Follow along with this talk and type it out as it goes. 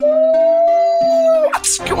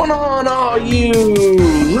going on, all you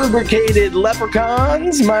lubricated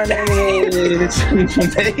leprechauns? My name is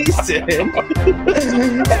Mason. And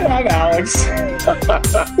I'm Alex.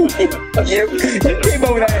 You came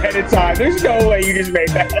over that ahead of time. There's no way you just made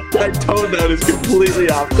that. I told that is completely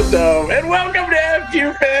off the dome. And welcome to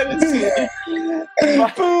FU Fantasy.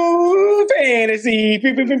 Fantasy.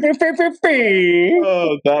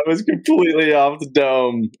 Oh, that was completely off the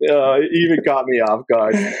dome. It even caught me off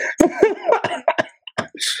guard.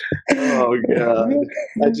 Oh god!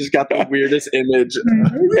 I just got the weirdest image.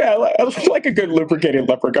 Yeah, like a good lubricated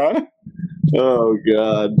leprechaun. Oh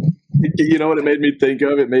god! You know what it made me think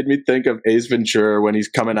of? It made me think of Ace Ventura when he's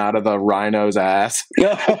coming out of the rhino's ass. Why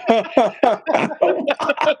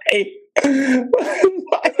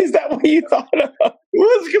is that what you thought of? Well,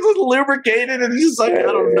 it's because it's lubricated and it's just like, I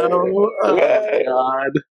don't know. Oh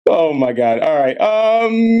god. Oh my god. All right.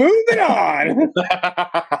 Moving on.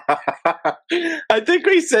 I think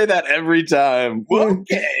we say that every time.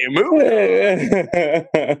 Okay, moving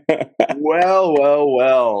on.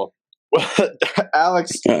 Well.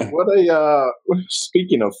 Alex,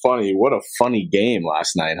 speaking of funny, what a funny game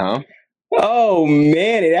last night, huh? Oh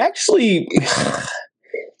man, it actually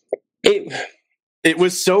it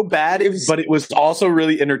was so bad, but it was also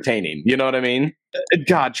really entertaining. You know what I mean?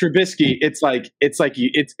 God, Trubisky,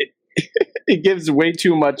 it gives way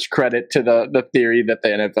too much credit to the theory that the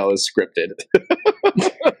NFL is scripted.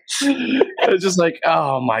 It's just like,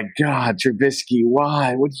 oh my God, Trubisky,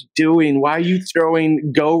 why? What are you doing? Why are you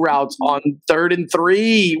throwing go routes on 3rd and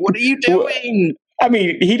 3? What are you doing? I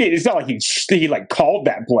mean, he did. It's not like he like called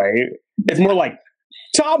that play. It's more like,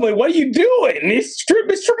 Tomlin, what are you doing? It's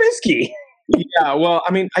Trubisky. Yeah, well,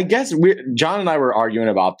 I mean, I guess John and I were arguing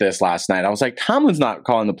about this last night. I was like, Tomlin's not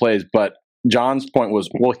calling the plays, but John's point was,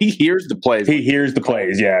 well, he hears the plays. He hears the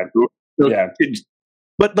plays, yeah. Yeah.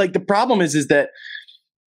 But like the problem is that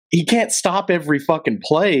he can't stop every fucking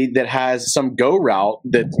play that has some go route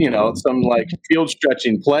that, you know, some like field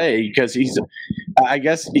stretching play, because I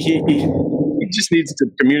guess he just needs to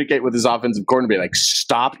communicate with his offensive coordinator, be like,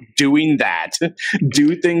 stop doing that.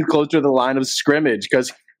 Do things closer to the line of scrimmage,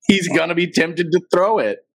 because he's going to be tempted to throw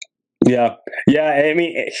it. Yeah. I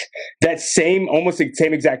mean, that almost the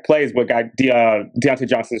same exact play is what got Deontay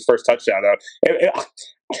Johnson's first touchdown, though.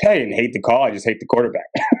 I didn't hate the call. I just hate the quarterback.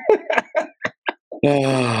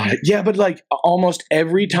 Yeah, but like almost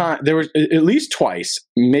every time, there was at least twice,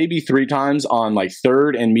 maybe 3 times on like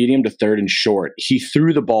 3rd and medium to 3rd and short, he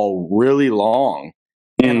threw the ball really long.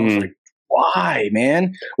 And I was like, why,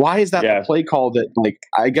 man? Why is that the play call that, like,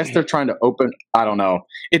 I guess they're trying to open, I don't know.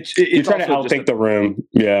 You're trying to outthink the room.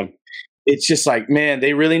 Yeah. It's just like, man,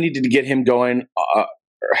 they really needed to get him going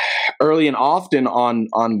early and often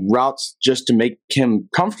on routes just to make him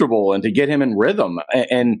comfortable and to get him in rhythm.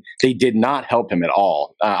 And they did not help him at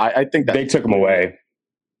all. I think that they took him away.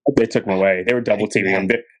 They were double teaming him.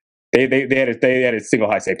 They had a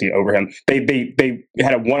single high safety over him. They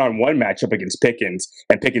had a one-on-one matchup against Pickens,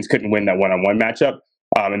 and Pickens couldn't win that one-on-one matchup.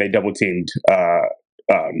 And they double teamed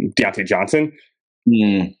Deontay Johnson.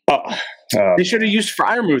 They should have used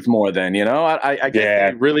Freiermuth more then, you know? I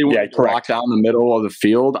guess they really wanted to lock down the middle of the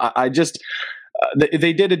field. I just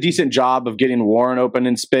they did a decent job of getting Warren open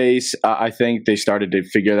in space. I think they started to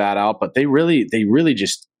figure that out, but they really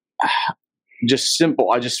just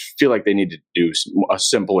simple. I just feel like they need to do a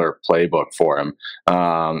simpler playbook for him.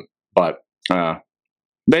 But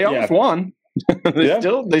they almost won.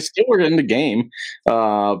 They still were in the game.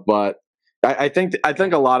 But I think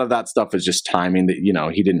a lot of that stuff is just timing, that, you know,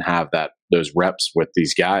 he didn't have those reps with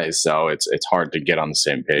these guys, so it's hard to get on the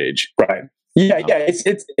same page. Right. Yeah.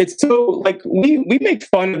 It's so, like, we make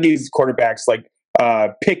fun of these quarterbacks like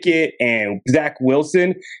Pickett and Zach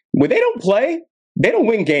Wilson. When they don't play, they don't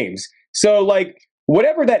win games. So, like,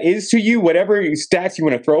 whatever that is to you, whatever stats you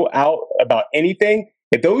want to throw out about anything,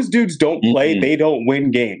 if those dudes don't play, they don't win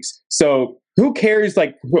games. So who cares,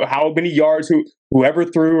 like, how many yards whoever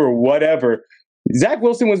threw or whatever? Zach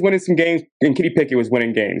Wilson was winning some games, and Kenny Pickett was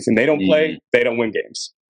winning games, and they don't play, they don't win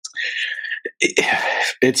games.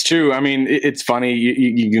 It's true. I mean, it's funny.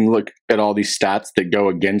 You can look at all these stats that go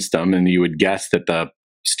against them, and you would guess that the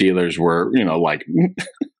Steelers were, you know, like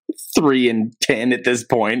 3-10 at this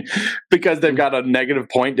point, because they've got a negative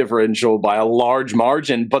point differential by a large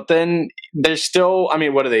margin. But then they're still, I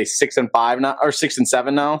mean, what are they, 6-5 now, or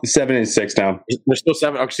 6-7 now? 7-6 now. They're still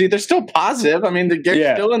 7. Oh, see, they're still positive. I mean,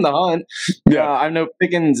 they're still in the hunt. Yeah, I know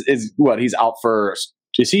Pickens is he's out for.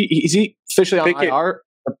 Is he officially on IR?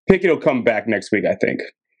 Pickett will come back next week, I think.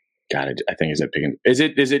 God, I think is it Pickens? Is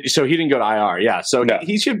it? So he didn't go to IR. Yeah, so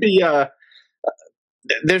he should be.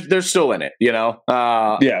 They're still in it, you know.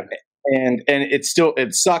 And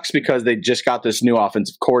it sucks because they just got this new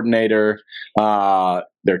offensive coordinator.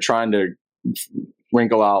 They're trying to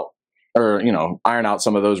wrinkle out or, iron out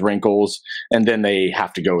some of those wrinkles, and then they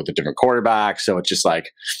have to go with a different quarterback. So it's just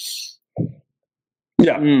like,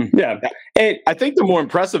 yeah. And I think the more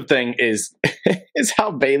impressive thing is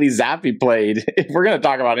how Bailey Zappi played. If we're going to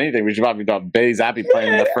talk about anything, we should probably talk about Bailey Zappi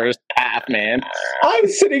playing in the first half, man. I'm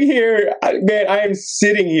sitting here,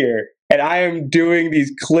 and I am doing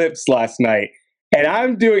these clips last night. And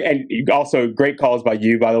also great calls by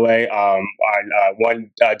you, by the way, on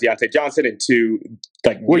one, Deontay Johnson, and two,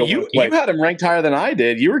 you had him ranked higher than I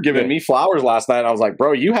did. You were giving me flowers last night. I was like,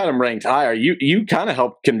 bro, you had him ranked higher. You kind of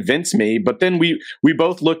helped convince me, but then we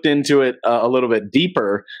both looked into it a little bit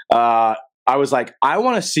deeper. I was like, I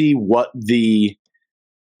want to see what the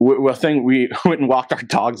thing. We went and walked our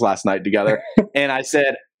dogs last night together, and I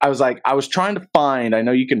was trying to find. I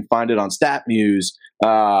know you can find it on StatMuse.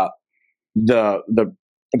 The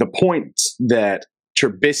points that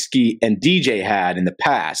Trubisky and DJ had in the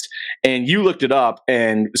past, and you looked it up,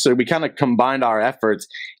 and so we kind of combined our efforts,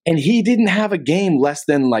 and he didn't have a game less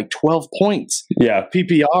than like 12 points. Yeah,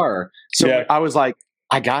 PPR. So I was like,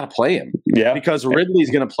 I gotta play him. Yeah, because Ridley's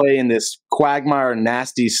gonna play in this quagmire,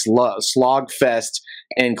 nasty slog fest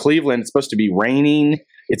in Cleveland. It's supposed to be raining.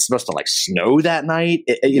 It's supposed to snow that night.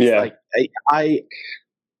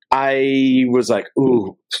 I was like,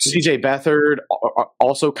 ooh, CJ Beathard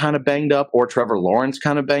also kind of banged up, or Trevor Lawrence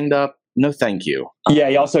kind of banged up. No, thank you. Yeah,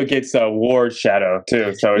 he also gets Ward's shadow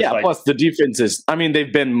too. So it's plus the defenses. I mean,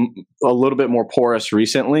 they've been a little bit more porous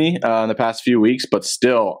recently in the past few weeks, but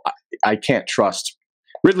still, I can't trust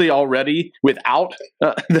Ridley already without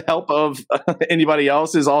the help of anybody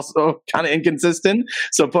else is also kind of inconsistent.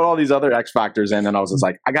 So put all these other X factors in, and I was just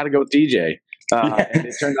like, I got to go with DJ. And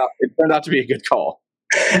it turned out to be a good call.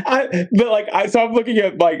 So I'm looking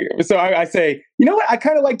at I say, you know what? I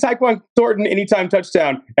kind of like Tyquan Thornton anytime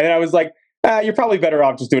touchdown, and then I was like, you're probably better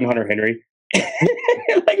off just doing Hunter Henry.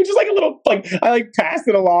 Just a little I passed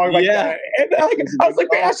it along that. And I was like,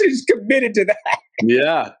 man, I should have just committed to that.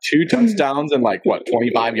 Yeah, 2 touchdowns and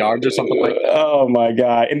 25 yards or something like that. Oh my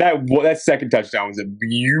god! And that second touchdown was a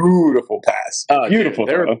beautiful pass. Beautiful.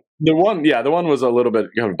 The one was a little bit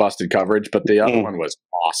busted coverage, but the other one was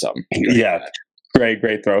awesome. Yeah. Great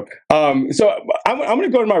throw. So I'm going to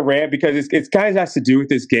go to my rant because it kind of has to do with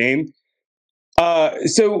this game.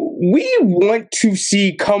 So we want to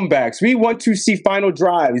see comebacks. We want to see final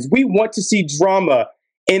drives. We want to see drama.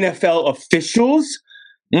 NFL officials.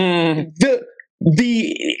 The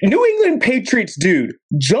New England Patriots dude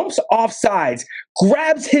jumps off sides,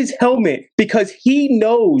 grabs his helmet because he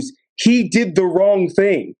knows he did the wrong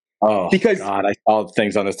thing. Oh, because God, I saw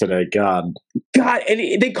things on this today. God,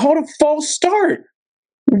 and they called a false start.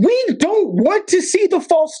 We don't want to see the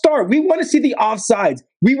false start. We want to see the offsides.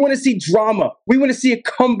 We want to see drama. We want to see a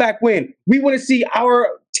comeback win. We want to see our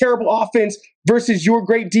terrible offense versus your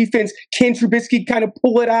great defense. Can Trubisky kind of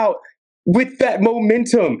pull it out with that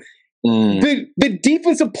momentum? The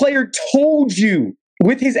defensive player told you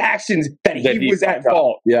with his actions that he was at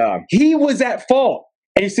fault. Yeah, he was at fault,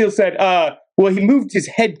 and he still said, well, he moved his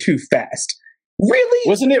head too fast. Really?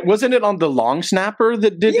 Wasn't it on the long snapper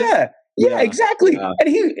that did it? Yeah, exactly. Yeah. And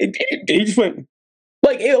he just went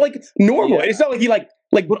like normal. Yeah. It's not like he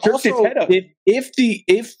jerked his head up. If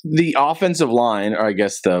the offensive line, or I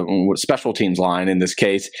guess the special teams line in this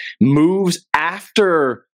case, moves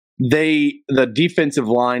after the defensive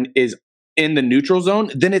line is in the neutral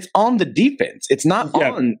zone, then it's on the defense. It's not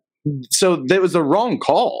on. So that was the wrong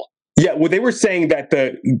call. Yeah, well, they were saying that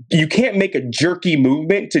you can't make a jerky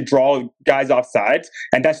movement to draw guys off sides,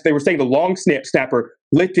 and they were saying the long snapper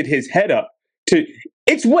lifted his head up.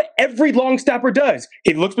 It's what every long snapper does.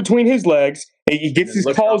 He looks between his legs, and he gets his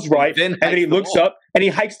calls right, and then he looks up and he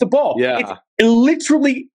hikes the ball. Yeah, it's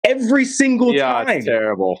literally every single time. Yeah, it's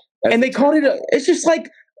terrible. And they called it. It's just like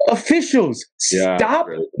officials, stop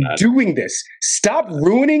doing this. Stop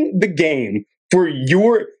ruining the game for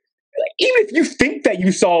your. Even if you think that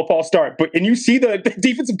you saw a false start, and you see the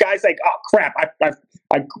defensive guys like, oh crap, I messed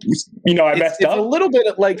up. It's a little bit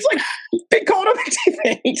of it's like they called him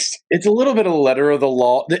defense. It's a little bit of letter of the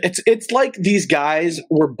law. It's like these guys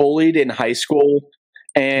were bullied in high school,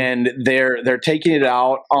 and they're taking it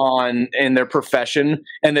out in their profession,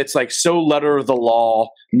 and it's like so letter of the law,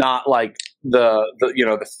 not like the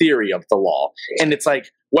theory of the law. And it's like,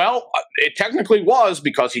 well, it technically was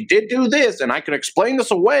because he did do this, and I can explain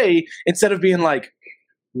this away, instead of being like,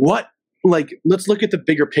 what like, let's look at the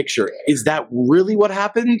bigger picture. Is that really what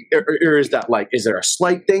happened? Or is that like, is there a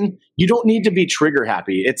slight thing? You don't need to be trigger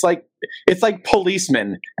happy. It's like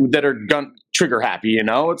policemen that are trigger happy, you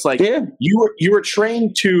know? It's like, you were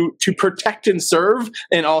trained to protect and serve.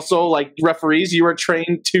 And also, like, referees, you were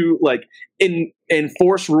trained to, like,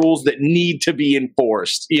 enforce rules that need to be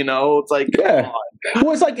enforced, you know? It's like, come on.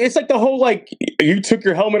 Well, it's like the whole, like, you took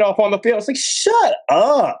your helmet off on the field. It's like, shut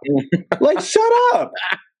up. Like, shut up.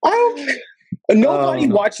 Nobody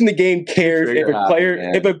watching the game cares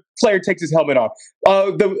if a player takes his helmet off.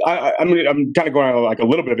 I'm kind of going on like a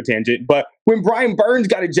little bit of a tangent, but when Brian Burns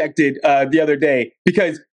got ejected the other day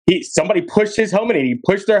because somebody pushed his helmet and he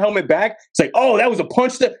pushed their helmet back, it's like, oh, that was a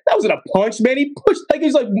punch. That wasn't a punch, man. He pushed like it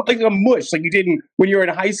was like a mush, like you did when you were in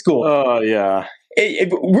high school. Oh yeah.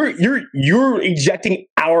 You're ejecting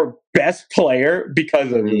our best player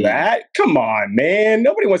because of that. Come on, man.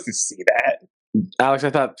 Nobody wants to see that. Alex, I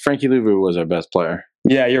thought Frankie Louvu was our best player.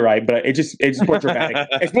 Yeah, you're right, but it's more dramatic.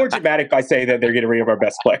 It's more dramatic if I say that they're getting rid of our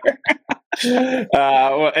best player.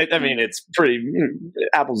 Well, I mean, it's pretty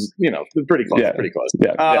apples, you know, pretty close, pretty close.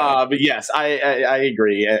 Yeah, but yes, I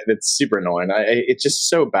agree. It's super annoying. It's just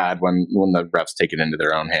so bad when the refs take it into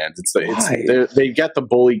their own hands. They get the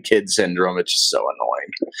bully kid syndrome. It's just so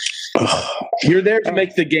annoying. You're there to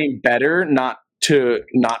make the game better, not to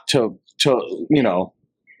you know,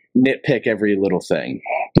 nitpick every little thing.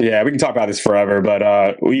 Yeah, we can talk about this forever,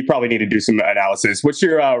 but we probably need to do some analysis. What's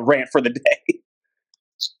your rant for the day?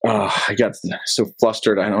 I got so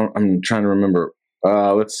flustered. I'm trying to remember.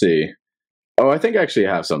 Let's see. Oh, I think I actually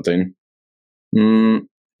have something.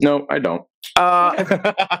 No, I don't.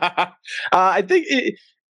 I think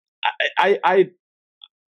I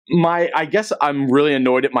guess I'm really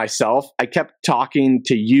annoyed at myself. I kept talking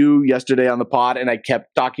to you yesterday on the pod, and I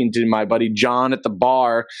kept talking to my buddy John at the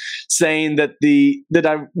bar, saying that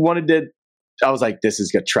I was like, this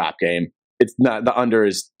is a trap game. It's not, the under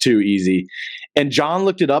is too easy. And John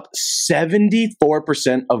looked it up.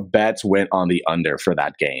 74% of bets went on the under for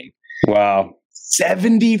that game. Wow.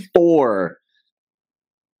 74.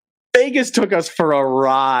 Vegas took us for a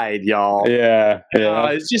ride, y'all. Yeah.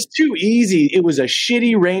 It's just too easy. It was a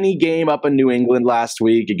shitty, rainy game up in New England last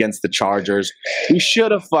week against the Chargers. We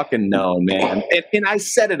should have fucking known, man. And I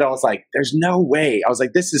said it. I was like, there's no way. I was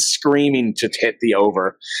like, this is screaming to hit the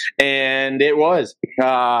over. And it was.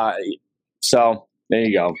 So there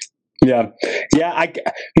you go. Yeah.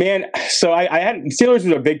 So I had Steelers was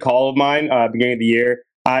a big call of mine beginning of the year.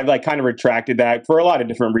 I've kind of retracted that for a lot of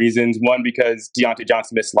different reasons. One, because Deontay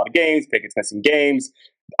Johnson missed a lot of games. Pickett's missing games.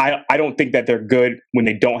 I don't think that they're good when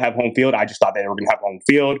they don't have home field. I just thought they were going to have home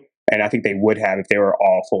field, and I think they would have if they were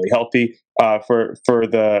all fully healthy for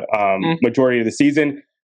the majority of the season.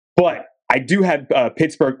 But I do have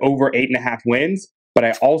Pittsburgh over 8.5 wins, but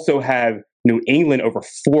I also have New England over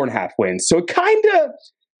 4.5 wins. So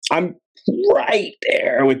I'm right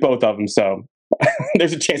there with both of them. So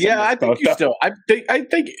there's a chance. Yeah, I think I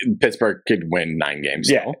think Pittsburgh could win 9 games.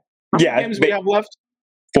 Yeah, How many games we have left?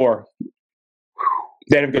 4.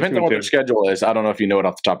 Depends on what their schedule is. I don't know if you know it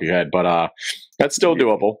off the top of your head, but that's still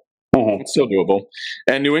doable. It's still doable.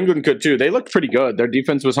 And New England could too. They looked pretty good. Their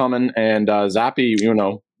defense was humming, and Zappy, you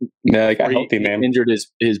know, they got healthy, man. Injured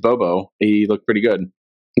his Bobo. He looked pretty good.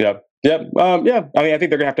 Yep. I mean, I think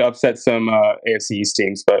they're gonna have to upset some AFC East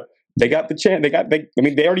teams, but they got the chance. They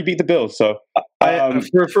already beat the Bills. So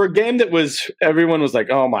for a game that everyone was like,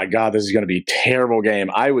 "Oh my god, this is going to be a terrible game."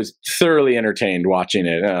 I was thoroughly entertained watching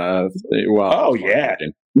it.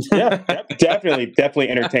 Definitely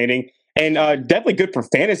entertaining, and definitely good for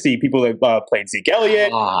fantasy. People that played Zeke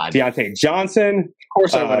Elliott, Deontay Johnson. Of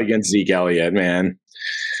course, I went against Zeke Elliott, man.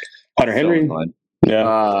 Hunter Henry.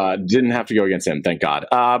 Yeah, didn't have to go against him, thank God.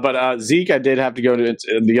 But Zeke, I did have to go to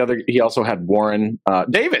the other. He also had Warren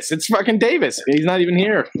Davis. It's fucking Davis. He's not even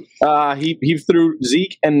here. He threw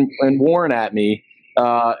Zeke and Warren at me,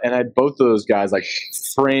 and I had both of those guys like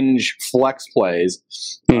fringe flex plays.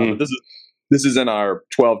 This is in our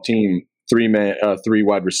 12-team 3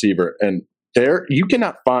 wide receiver, and there you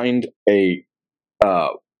cannot find a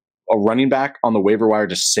running back on the waiver wire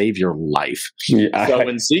to save your life. Yeah. So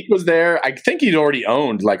when Zeke was there, I think he'd already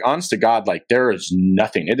owned, like, honest to God, like, there is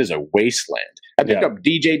nothing. It is a wasteland. I picked up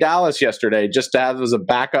DJ Dallas yesterday just to have as a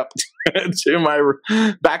backup to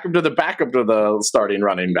the backup to the starting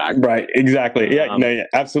running back. Right. Exactly. Yeah.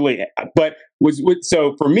 Absolutely. But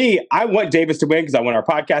so for me, I want Davis to win because I want our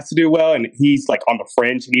podcast to do well, and he's like on the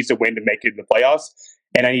fringe. He needs to win to make it in the playoffs.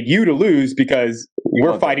 And I need you to lose because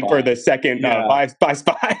we're fighting for the second bye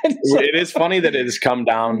spot. It is funny that it has come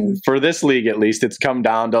down, for this league at least, it's come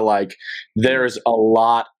down to like there's a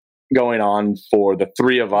lot going on for the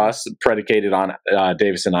three of us, predicated on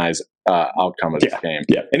Davis and I's outcome of this game.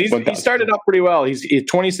 Yeah, and he started up pretty well. He's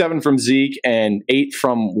 27 from Zeke and 8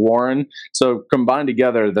 from Warren. So combined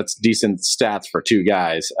together, that's decent stats for two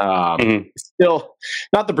guys. Still,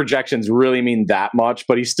 not the projections really mean that much,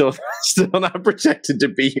 but he's still not projected to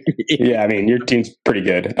beat me. Yeah, I mean your team's pretty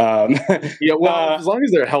good. Yeah, well, as long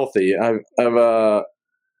as they're healthy, I've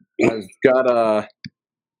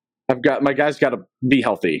got my guys got to be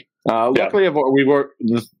healthy. Luckily,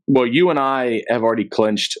 you and I have already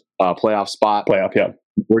clinched a playoff spot. Yeah.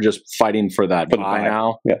 We're just fighting for that bye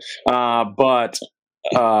now. Yeah.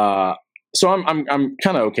 So I'm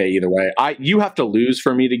kind of okay either way. You have to lose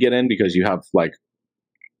for me to get in because you have like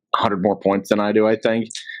 100 more points than I do, I think.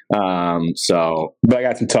 But I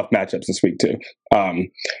got some tough matchups this week too.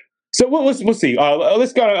 So we'll see.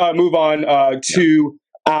 Let's go move on to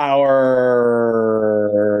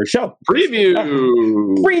our show preview.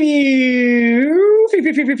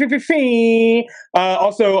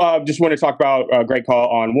 Also, just want to talk about a great call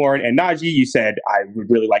on Warren and Najee. You said I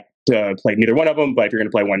would really like to play neither one of them, but if you're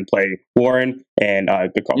going to play one, play Warren. And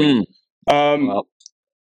good call. Well,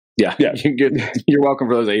 yeah. You're welcome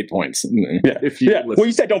for those 8 points. Yeah. Well,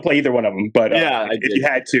 you said don't play either one of them, but if you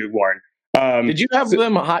had to, Warren. Did you have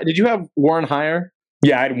them high? Did you have Warren higher?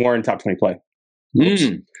 Yeah, I had Warren top 20 play.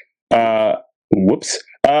 Whoops.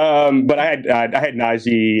 But I had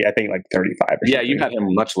Najee, I think like 35 or something. Yeah, you had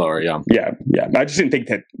him much lower, yeah. Yeah. I just didn't think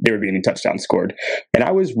that there would be any touchdowns scored. And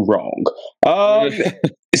I was wrong. The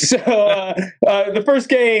first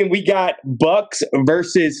game, we got Bucks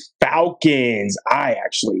versus Falcons. I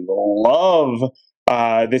actually love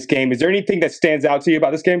this game. Is there anything that stands out to you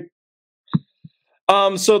about this game?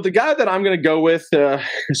 So the guy that I'm going to go with, so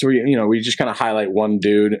we just kind of highlight one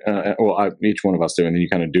dude, each one of us do, and then you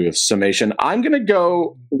kind of do a summation. I'm going to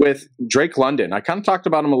go with Drake London. I kind of talked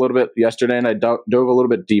about him a little bit yesterday, and I dove a little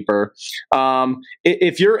bit deeper.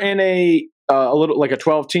 If you're in a little like a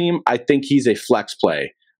 12 team, I think he's a flex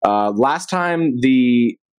play. Last time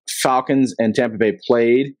the Falcons and Tampa Bay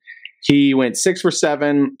played, he went 6 for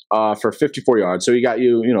 7 for 54 yards. So he got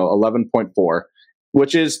 11.4,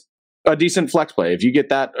 which is a decent flex play. If you get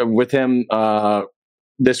that with him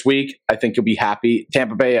this week, I think you'll be happy.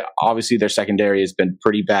 Tampa Bay, obviously, their secondary has been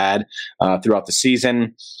pretty bad throughout the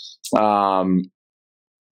season.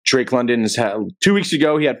 Drake London has had 2 weeks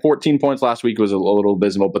ago. He had 14 points. Last week was a little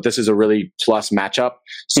abysmal, but this is a really plus matchup.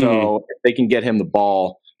 So if they can get him the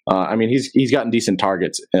ball, he's gotten decent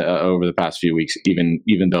targets over the past few weeks,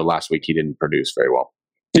 even though last week he didn't produce very well.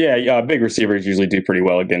 Yeah, big receivers usually do pretty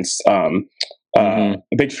well against.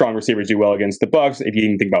 Big strong receivers do well against the Bucks. If you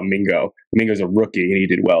even think about Mingo, Mingo's a rookie and he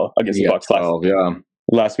did well against the Bucks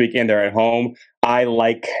last week, and they're at home. I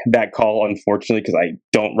like that call, unfortunately, because I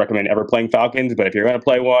don't recommend ever playing Falcons. But if you're going to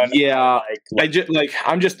play one,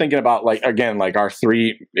 I'm just thinking about our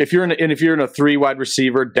three. If you're in a 3 wide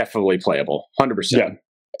receiver, definitely playable, 100%.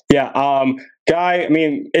 Yeah. Guy, I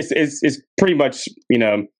mean, it's pretty much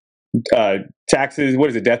taxes. What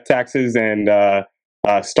is it? Death taxes and.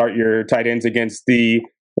 Start your tight ends against the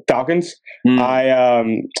Falcons. Is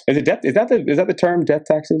that the term, death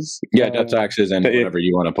taxes? Yeah, death taxes and whatever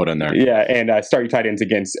you want to put in there. Yeah, and start your tight ends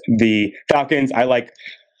against the Falcons. I like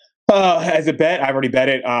as a bet. I've already bet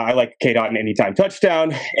it. I like Kate Otten anytime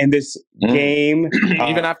touchdown in this game.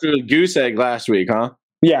 Even after the goose egg last week, huh?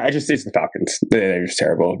 Yeah, it's the Falcons. They're just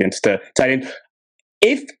terrible against the tight end.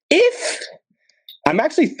 If I'm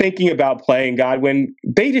actually thinking about playing Godwin.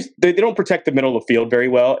 They don't protect the middle of the field very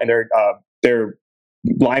well, and their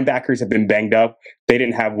linebackers have been banged up. They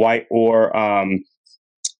didn't have White or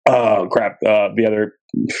the other.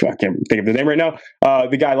 I can't think of the name right now.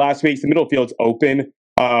 The guy last week. The middle field's open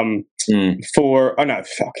for not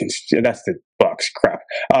Falcons. That's the Bucks. Crap.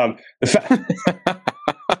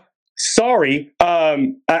 Sorry.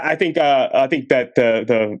 I think that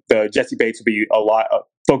the Jesse Bates will be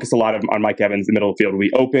focus a lot on Mike Evans. The middle of the field will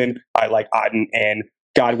be open. I like Otten and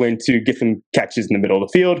Godwin to get some catches in the middle of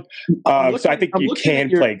the field. So I think you can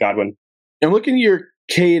play Godwin. I'm looking at your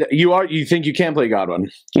Cade. You think you can play Godwin?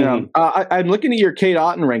 Yeah. I'm looking at your Cade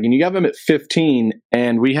Otten ranking. You have him at 15,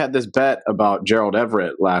 and we had this bet about Gerald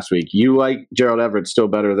Everett last week. You like Gerald Everett still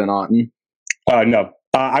better than Otten? No.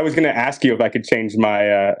 I was going to ask you if I could change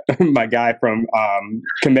my my guy from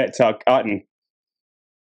Komet to Otten.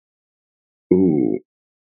 Ooh.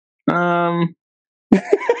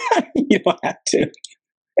 You don't have to.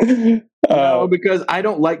 No, because I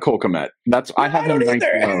don't like Cole Komet. I have him ranked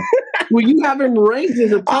low. Well, you have him ranked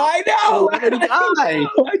as a top I know. I told you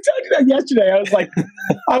that yesterday. I was like,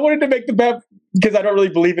 I wanted to make the bet because I don't really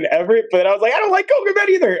believe in Everett, but I was like, I don't like Coker Bet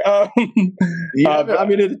either. I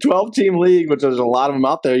mean, in a 12-team league, which there's a lot of them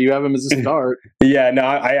out there, you have him as a start. Yeah, no,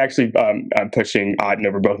 I actually I'm pushing Otten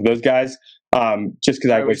over both of those guys. Just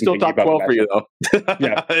because I was still top 12 for you though.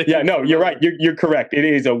 yeah, no, you're right. You're correct. It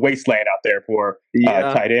is a wasteland out there for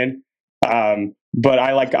tight end. But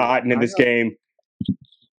I like Otten in this game.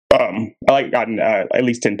 I like Otten at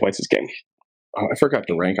least 10 points this game. Oh, I forgot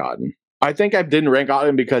to rank Otten. I think I didn't rank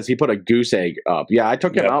Otten because he put a goose egg up. Yeah, I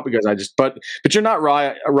took him out because but you're not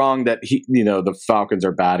wrong that the Falcons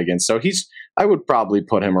are bad against. So I would probably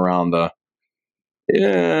put him around the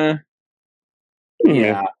yeah.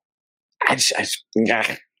 Hopefully,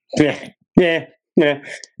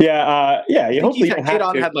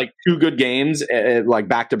 Adon had like 2 good games, like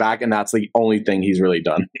back to back, and that's the only thing he's really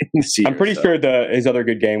done this year. I'm pretty sure his other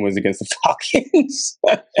good game was against the Falcons.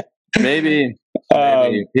 Maybe.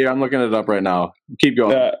 Here, I'm looking it up right now. Keep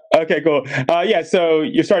going. Okay, cool. So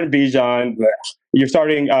you're starting Bijan. You're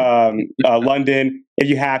starting London. If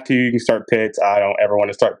you have to, you can start Pitts. I don't ever want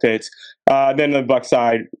to start Pitts. Then on the Bucs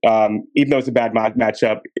side, even though it's a bad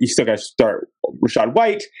matchup, you still got to start Rachaad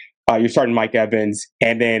White. You're starting Mike Evans.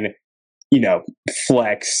 And then,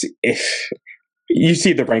 flex. If you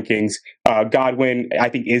see the rankings, Godwin, I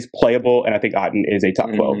think, is playable, and I think Otten is a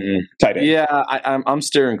top 12 tight end. Yeah, I'm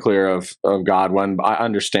steering clear of Godwin. I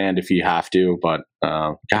understand if you have to, but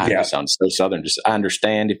that sounds so Southern. Just I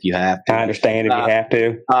understand if you have to. I understand if you have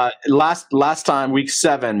to. Last time, week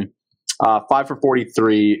 7, 5 for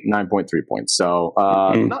 43, 9.3 points. So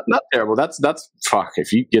not terrible. That's fuck.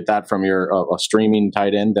 If you get that from your a streaming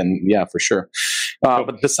tight end, then yeah, for sure.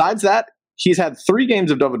 But besides that, he's had 3 games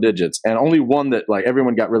of double digits and only one that like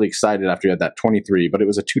everyone got really excited after he had that 23, but it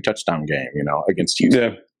was a 2-touchdown game, against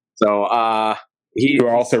Houston. Yeah. So you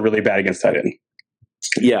are also really bad against tight end.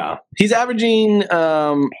 Yeah. He's averaging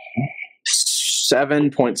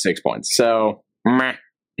 7.6 points. So meh.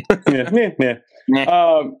 yeah.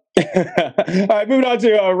 All right, moving on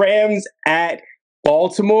to Rams at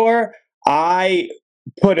Baltimore. I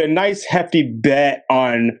put a nice hefty bet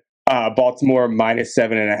on Baltimore minus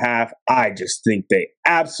 7.5. I just think they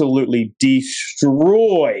absolutely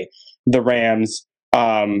destroy the Rams.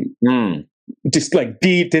 Just like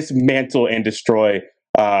dismantle and destroy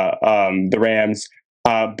the Rams.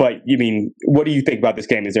 But what do you think about this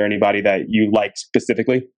game? Is there anybody that you like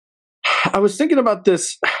specifically? I was thinking about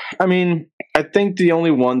this. I think the only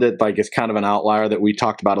one that like is kind of an outlier that we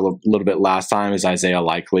talked about a little bit last time is Isaiah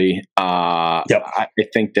Likely. I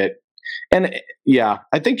think that. And yeah,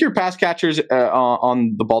 I think your pass catchers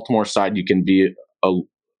on the Baltimore side, you can be a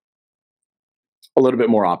little bit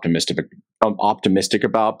more optimistic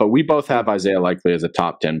about. But we both have Isaiah Likely as a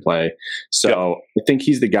top 10 play, so I think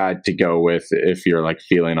he's the guy to go with if you're like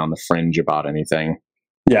feeling on the fringe about anything.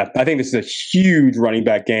 Yeah, I think this is a huge running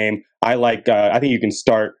back game. I think you can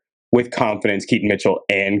start with confidence Keaton Mitchell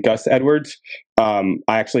and Gus Edwards. I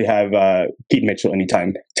actually have Keaton Mitchell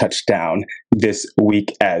anytime touchdown this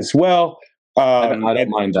week as well. I don't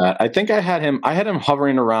mind that. I think I had him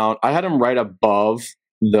hovering around. I had him right above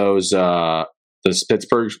those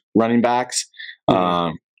Pittsburgh running backs.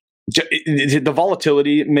 The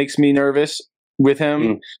volatility makes me nervous with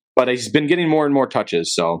him, but he's been getting more and more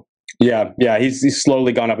touches. So yeah, he's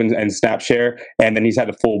slowly gone up in snap share, and then he's had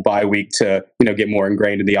a full bye week to get more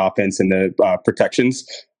ingrained in the offense and the protections.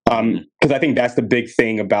 Because I think that's the big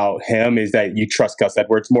thing about him is that you trust Gus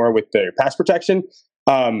Edwards more with the pass protection.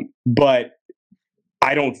 But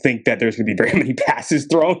I don't think that there's going to be very many passes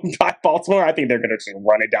thrown by Baltimore. I think they're going to just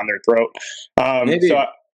run it down their throat. So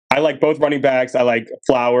I like both running backs. I like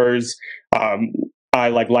Flowers. I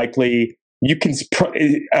like Likely. You can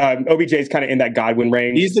OBJ is kind of in that Godwin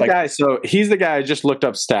range. He's the guy. So he's the guy. I just looked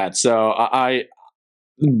up stats. So I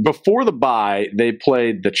before the bye they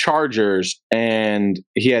played the Chargers and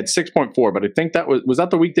he had 6.4. But I think that was that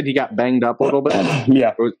the week that he got banged up a little bit.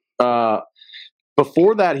 Yeah.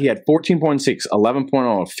 Before that he had 14.6, 11.0,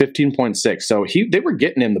 15.6. So they were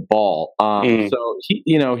getting him the ball. So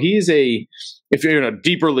he's if you're in a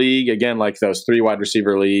deeper league, again, like those 3 wide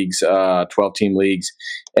receiver leagues, 12-team leagus,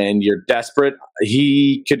 and you're desperate,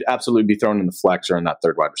 he could absolutely be thrown in the flex or in that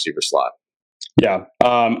 3rd wide receiver slot. Yeah.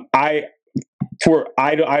 I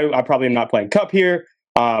probably am not playing Cup here.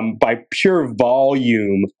 By pure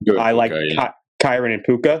volume, I like Kyron and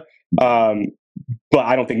Puka. But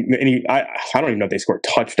I don't think I don't even know if they scored a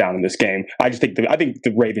touchdown in this game. I think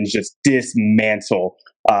the Ravens just dismantle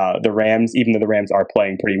the Rams, even though the Rams are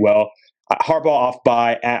playing pretty well. Harbaugh off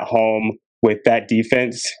bye at home with that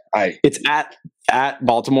defense. It's at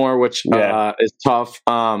Baltimore, which is tough.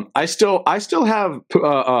 I still have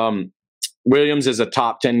Williams as a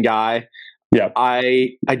top 10 guy. Yeah.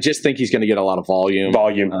 I just think he's going to get a lot of volume.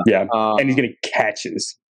 And he's going to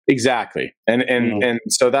catches. Exactly. And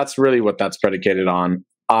so that's really what that's predicated on.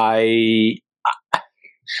 I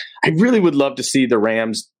really would love to see the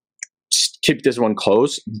Rams keep this one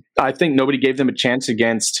close. I think nobody gave them a chance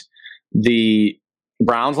against the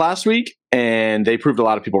Browns last week, and they proved a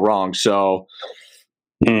lot of people wrong. So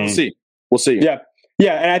we'll see.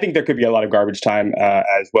 Yeah, and I think there could be a lot of garbage time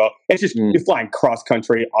as well. It's just you're flying cross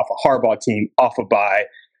country off a Harbaugh team, off a bye.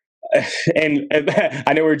 And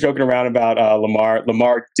I know we were joking around about Lamar.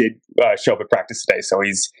 Lamar did show up at practice today, so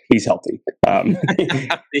he's healthy.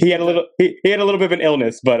 He had a little bit of an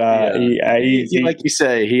illness, but he like you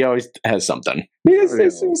say, he always has something.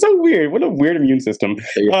 It's so weird. What a weird immune system.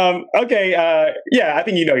 Okay, I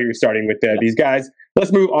think you're starting with these guys.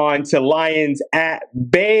 Let's move on to Lions at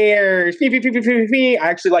Bears. I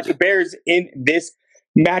actually like the Bears in this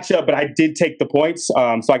matchup, but I did take the points, so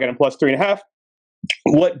I got a plus 3.5.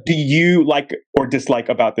 What do you like or dislike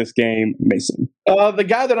about this game, Mason? The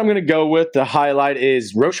guy that I'm going to go with, the highlight,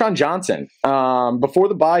 is Roschon Johnson. Before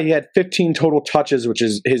the bye, he had 15 total touches, which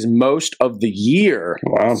is his most of the year.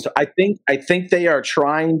 Wow. So I think they are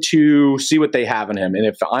trying to see what they have in him. And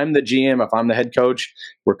if I'm the GM, if I'm the head coach,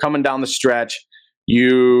 we're coming down the stretch.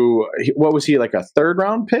 What was he, like a 3rd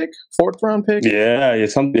round pick, 4th round pick? I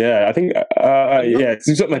think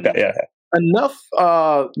something like that. Yeah. Enough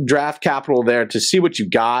draft capital there to see what you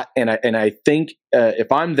got, and I think if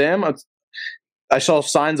I'm them, I saw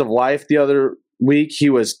signs of life the other week. He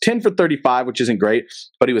was 10 for 35, which isn't great,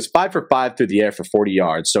 but he was 5 for 5 through the air for 40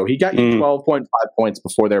 yards. So he got you 12.5 points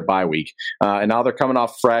before their bye week, and now they're coming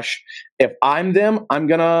off fresh. If I'm them, I'm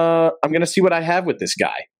gonna see what I have with this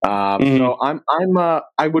guy. So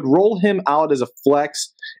I would roll him out as a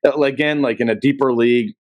flex, again, like in a deeper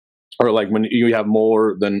league, or like when you have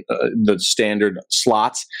more than the standard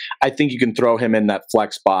slots. I think you can throw him in that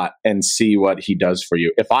flex spot and see what he does for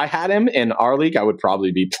you. If I had him in our league, I would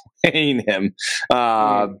probably be playing him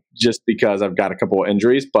just because I've got a couple of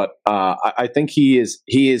injuries. But I think he is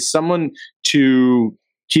someone to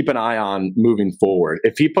keep an eye on moving forward.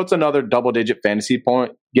 If he puts another double-digit fantasy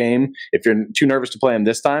point game, if you're too nervous to play him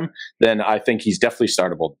this time, then I think he's definitely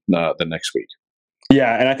startable the next week.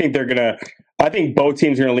 Yeah, and I think I think both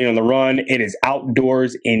teams are going to lean on the run. It is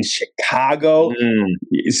outdoors in Chicago,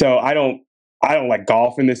 so I don't like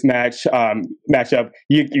golf in this matchup.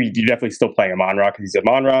 You definitely still playing Amon-Ra because he's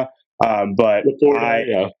Amon-Ra, but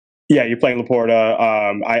you're playing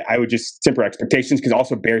Laporta. I would just temper expectations because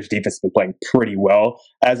also Bears defense has been playing pretty well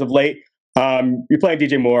as of late. You're playing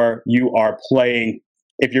DJ Moore. You are playing.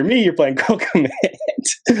 If you're me, you're playing Kokomet.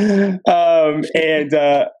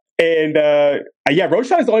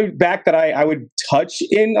 Roschon is the only back that I would touch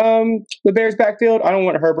in the Bears backfield. I don't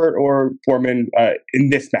want Herbert or Foreman in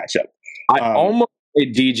this matchup. I almost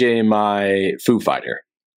made DJ my Foo Fighter.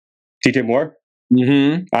 DJ Moore?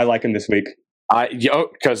 Mm-hmm. I like him this week.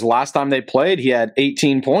 Because last time they played, he had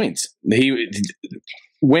 18 points.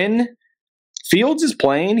 When Fields is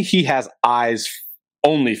playing, he has eyes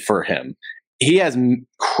only for him. He has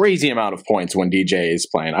crazy amount of points when DJ is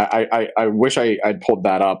playing. I wish I'd pulled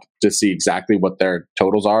that up to see exactly what their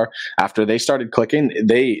totals are. After they started clicking,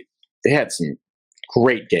 they had some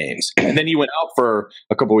great games. And then he went out for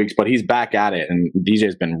a couple weeks, but he's back at it, and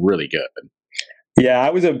DJ's been really good. Yeah,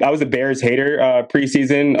 I was a Bears hater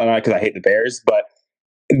preseason because I hate the Bears, but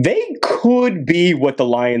they could be what the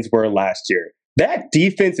Lions were last year. That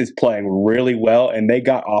defense is playing really well, and they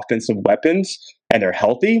got offensive weapons, and they're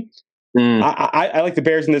healthy. I like the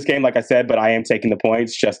Bears in this game, like I said, but I am taking the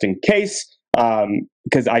points just in case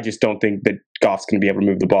because I just don't think that Goff's going to be able to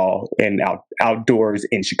move the ball outdoors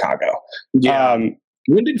in Chicago. Yeah.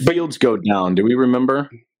 When did Fields go down? Do we remember?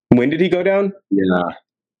 When did he go down?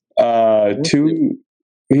 Yeah.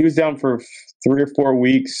 He was down for 3 or 4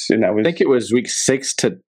 weeks, and I think it was week 6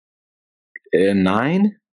 to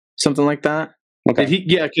 9, something like that. Okay.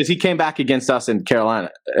 Because he came back against us in Carolina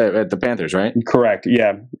at the Panthers, right? Correct.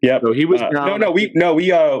 Yeah. Yep. So he was we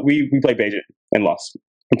played Beijing and lost,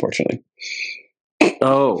 unfortunately.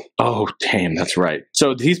 Oh, damn, that's right.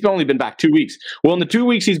 So he's only been back 2 weeks. Well, in the 2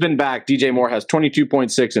 weeks he's been back, DJ Moore has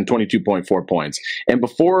 22.6 and 22.4 points. And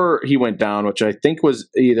before he went down, which I think was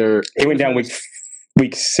he went down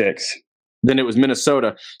week 6. Then it was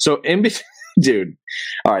Minnesota. So dude,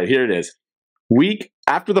 all right, here it is.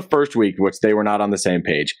 After the first week, which they were not on the same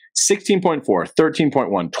page, 16.4,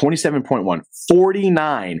 13.1, 27.1,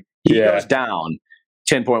 49. He goes down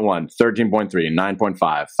 10.1, 13.3,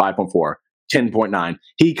 9.5, 5.4, 10.9.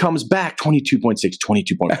 He comes back 22.6,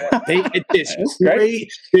 22.4. It is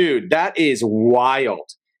great. Dude, that is wild.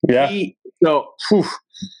 Yeah.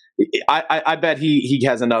 I bet he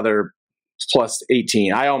has another plus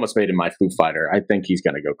 18. I almost made him my Foo Fighter. I think he's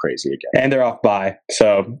going to go crazy again. And they're off bye,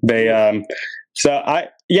 so they I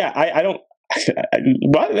don't.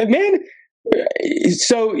 What, man?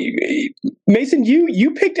 So Mason,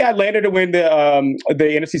 you picked Atlanta to win the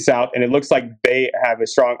NFC South, and it looks like they have a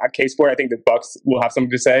strong case for it. I think the Bucks will have something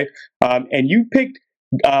to say. And you picked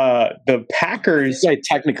the Packers. I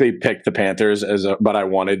technically picked the Panthers but I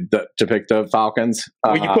wanted to pick the Falcons.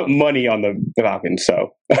 Well, you put money on the Falcons, so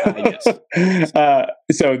yes.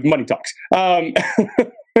 So money talks.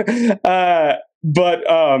 But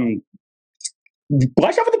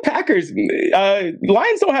watch out for the Packers.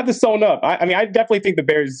 Lions don't have this sewn up. I mean, I definitely think the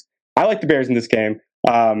Bears. I like the Bears in this game,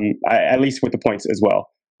 at least with the points as well.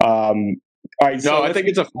 All right, so I think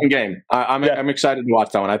it's a fun game. I'm excited to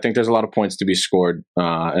watch that one. I think there's a lot of points to be scored.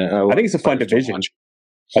 I think it's a fun division.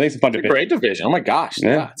 Great division. Oh my gosh.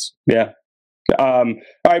 Yeah. All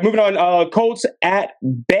right, moving on. Colts at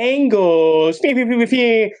Bengals.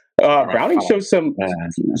 Browning shows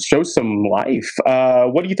some life.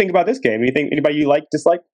 What do you think about this game? Anybody you like,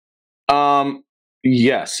 dislike?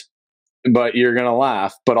 Yes, but you're gonna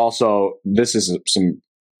laugh. But also, this is some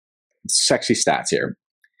sexy stats here.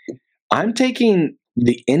 I'm taking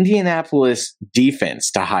the Indianapolis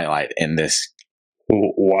defense to highlight in this.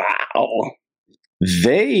 Wow.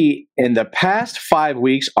 They, in the past 5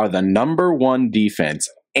 weeks, are the #1 defense.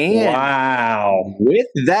 And with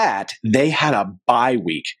that, they had a bye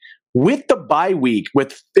week. With the bye week,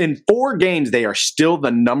 in 4 games, they are still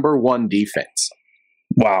the #1 defense.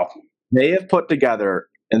 Wow. They have put together,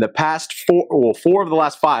 in the past 4 of the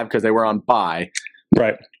last 5, because they were on bye,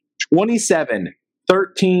 right? 27,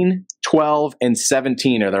 13, 12, and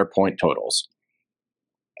 17 are their point totals.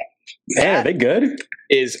 Man, are they good?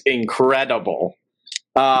 Is incredible.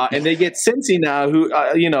 And they get Cincy now, who,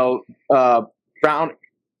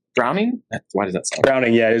 Browning? Why does that sound?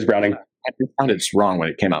 Browning, yeah, it is Browning. I found it's wrong when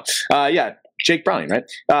it came out. Jake Browning, right?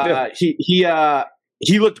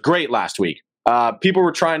 He looked great last week. People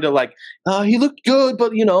were trying to he looked good,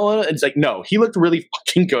 but it's like, no, he looked really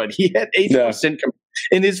fucking good. He had 80%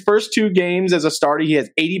 in his first 2 games as a starter. He has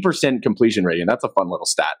 80% completion rating. That's a fun little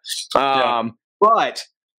stat. But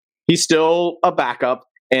he's still a backup.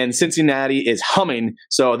 And Cincinnati is humming.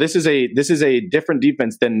 So this is a different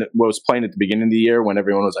defense than was playing at the beginning of the year when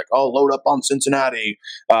everyone was like, "Oh, load up on Cincinnati."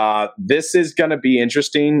 This is going to be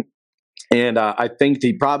interesting, and I think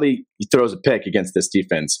he throws a pick against this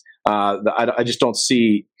defense. I just don't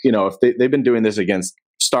see, if they've been doing this against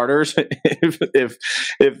starters.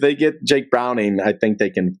 if they get Jake Browning, I think they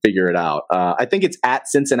can figure it out. I think it's at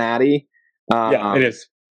Cincinnati. It is.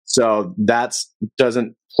 So that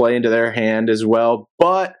doesn't play into their hand as well,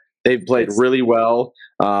 but they've played really well.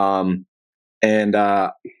 I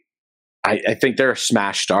think they're a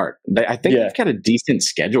smash start. I think they've got a decent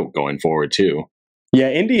schedule going forward too. Yeah,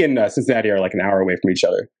 Indy and Cincinnati are like an hour away from each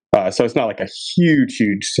other. So it's not like a huge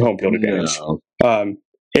home field advantage. No.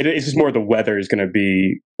 It's just more the weather is going to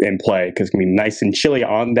be in play because it's going to be nice and chilly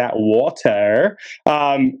on that water.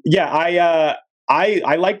 I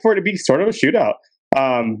like for it to be sort of a shootout.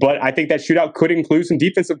 But I think that shootout could include some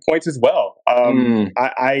defensive points as well.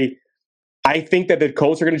 I think that the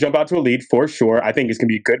Colts are going to jump out to a lead for sure. I think it's going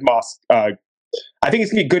to be a good Moss. I think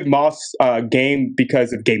it's going to be a good Moss game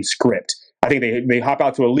because of game script. I think they hop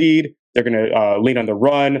out to a lead. They're going to lean on the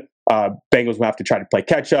run. Bengals will have to try to play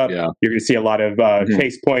catch up. Yeah. You're going to see a lot of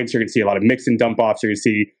chase points. You're going to see a lot of mix and dump offs. You're going to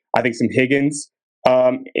see, I think, some Higgins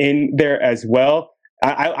in there as well.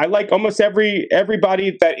 I like almost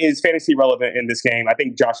everybody that is fantasy relevant in this game. I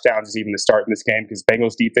think Josh Downs is even the start in this game because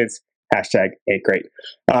Bengals defense #ain't great.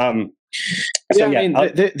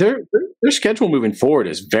 Their schedule moving forward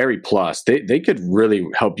is very plus. They could really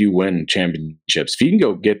help you win championships if you can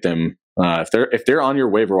go get them. If they're on your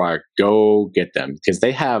waiver wire, go get them because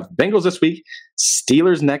they have Bengals this week,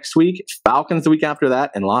 Steelers next week, Falcons the week after that,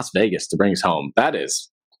 and Las Vegas to bring us home. That is.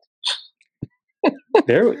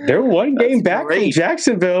 They're one game back from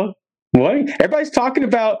Jacksonville. Everybody's talking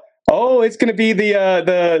about. Oh, it's going to be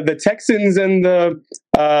the Texans and the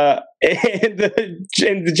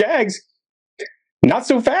Jags. Not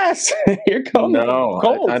so fast. Here comes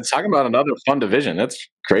I'm talking about another fun division. That's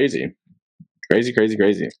crazy,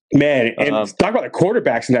 man. And talk about the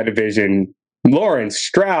quarterbacks in that division. Lawrence,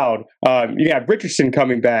 Stroud, you have Richardson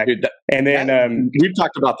coming back, dude, and then we've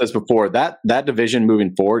talked about this before. That division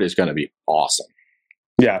moving forward is going to be awesome.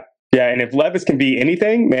 Yeah, and if Levis can be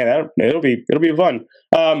anything, man, it'll be fun.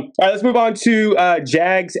 All right, let's move on to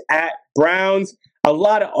Jags at Browns. A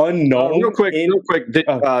lot of unknown. Real quick.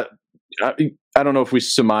 I don't know if we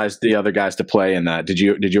surmised the other guys to play in that. Did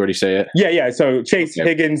you already say it? Yeah. So Chase,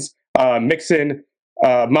 Higgins, Mixon,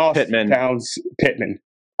 Moss, Pittman. Downs, Pittman.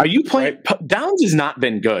 Are you playing? Right? Downs has not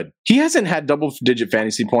been good. He hasn't had double-digit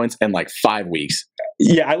fantasy points in like 5 weeks.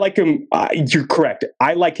 Yeah, I like him. You're correct.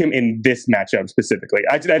 I like him in this matchup specifically.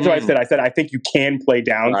 That's what I said. I said I think you can play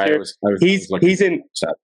Downs here.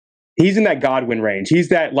 He's in that Godwin range. He's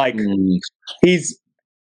that like he's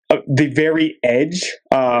the very edge.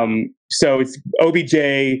 So it's OBJ,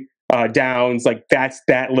 Downs. Like that's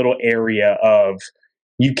that little area of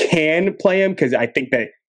you can play him because I think that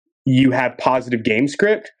you have positive game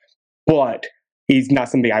script, but he's not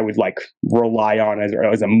something I would like rely on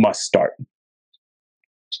as a must start.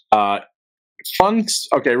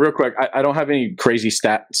 Okay, real quick. I don't have any crazy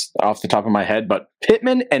stats off the top of my head, but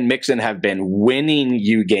Pittman and Mixon have been winning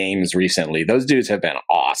you games recently. Those dudes have been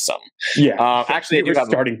awesome. Yeah. Actually, we're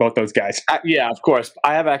starting both those guys. Yeah, of course.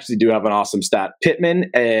 I actually do have an awesome stat.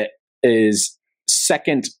 Pittman is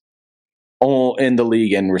second in the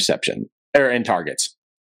league in reception or in targets.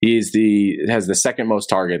 Has the second most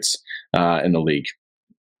targets in the league,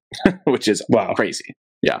 which is crazy.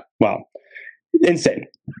 Yeah. Wow. Insane.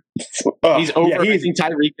 He's over. I think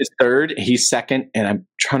Tyreek is third. He's second, and I'm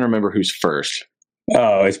trying to remember who's first.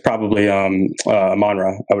 Oh, it's probably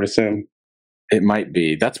Monra, I would assume. It might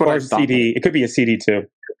be. That's what I thought. CD. It could be a CD too. It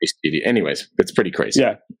could be CD. Anyways, it's pretty crazy.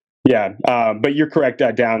 Yeah. But you're correct.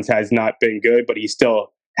 Downs has not been good, but he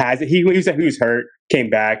still has it. He was hurt, came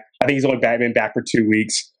back. I think he's only been back for 2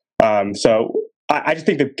 weeks. So I just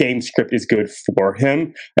think the game script is good for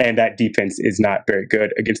him, and that defense is not very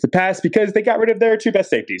good against the pass because they got rid of their 2 best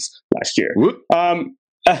safeties last year.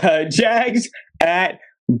 Jags at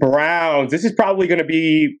Browns. This is probably going to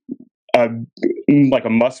be like a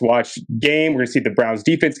must-watch game. We're going to see if the Browns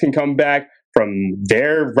defense can come back from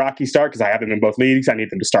their rocky start because I have them in both leagues. I need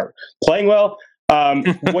them to start playing well.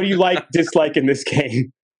 What do you dislike in this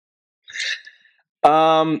game?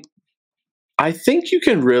 I think you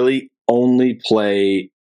can really only play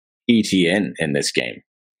ETN in this game.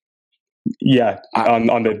 Yeah,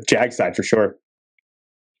 on the Jag side for sure.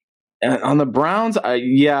 And on the Browns,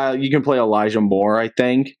 you can play Elijah Moore, I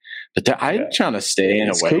think, but I'm trying to stay in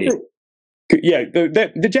away. Yeah,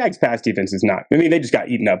 the Jags pass defense is not. I mean, they just got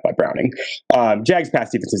eaten up by Browning. Jags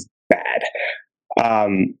pass defense is bad.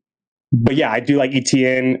 But yeah, I do like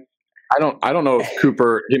ETN. I don't know if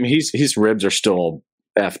Cooper. I mean, his ribs are still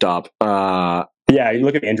effed up. Yeah, you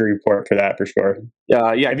look at the injury report for that for sure.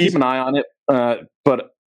 Yeah, keep an eye on it. But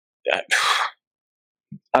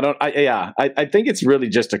I think it's really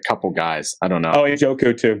just a couple guys. I don't know. Oh, and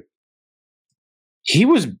Njoku too. He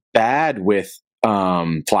was bad with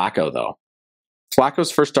Flacco though.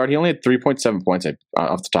 Flacco's first start, he only had 3.7 points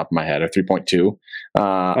off the top of my head, or 3.2.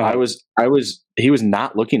 He was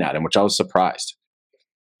not looking at him, which I was surprised.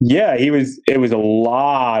 Yeah, it was a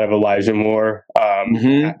lot of Elijah Moore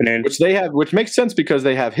happening, which makes sense because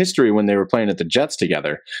they have history when they were playing at the Jets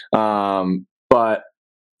together. But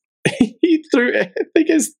he threw, I think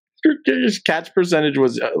his catch percentage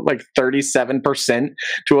was like 37%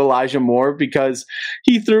 to Elijah Moore because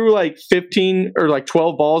he threw like 15 or like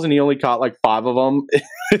 12 balls and he only caught like 5 of them.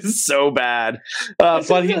 It's so bad. This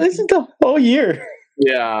is the whole year.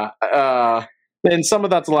 Yeah. And some of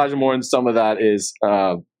that's Elijah Moore and some of that is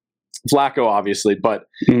Flacco, obviously, but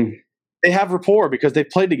they have rapport because they've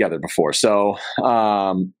played together before. So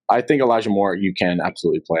I think Elijah Moore, you can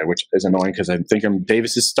absolutely play, which is annoying because I think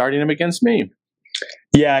Davis is starting him against me.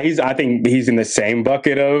 Yeah, I think he's in the same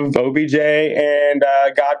bucket of OBJ and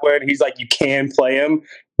Godwin. He's like, you can play him,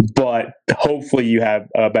 but hopefully you have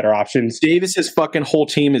better options. Davis's fucking whole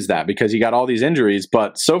team is that because he got all these injuries,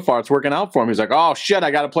 but so far it's working out for him. He's like, oh shit,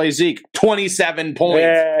 I got to play Zeke. 27 points.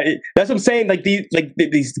 Yeah, that's what I'm saying. Like these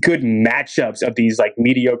good matchups of these like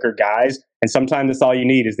mediocre guys, and sometimes that's all you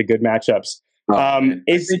need is the good matchups.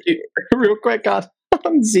 Real quick, God,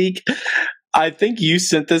 on Zeke. I think you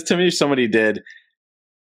sent this to me. Somebody did.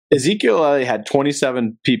 Ezekiel Elliott had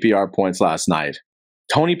 27 PPR points last night.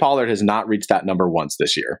 Tony Pollard has not reached that number once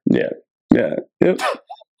this year. Yeah. Yep.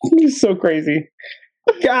 He's so crazy.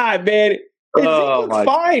 God, man. Zeke looks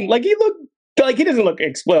fine. Like he doesn't look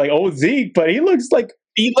like Zeke, but he looks like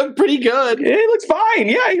he looked pretty good. He looks fine.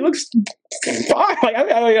 Yeah, he looks fine. Like,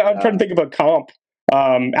 I'm trying to think of a comp.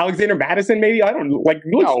 Alexander Madison, maybe. I don't know. Like,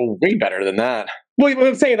 way better than that. Well, what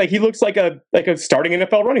I'm saying, like he looks like a starting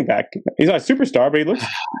NFL running back. He's not a superstar, but he looks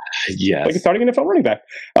like a starting NFL running back.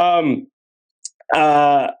 Are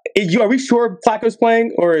we sure Flacco's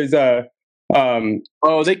playing, or is they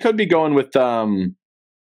could be going with the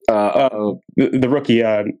rookie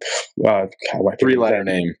 3-letter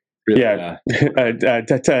name. Really, DTR.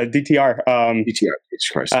 DTR. Jesus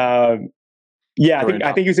Christ. I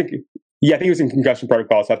think he was. Yeah, I think he was in concussion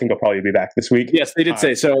protocol, so I think he'll probably be back this week. Yes, they did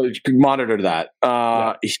say so. Monitor that.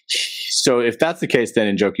 So if that's the case,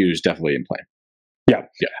 then Njoku is definitely in play. Yeah.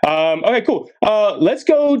 Okay, cool. Let's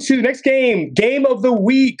go to the next game. Game of the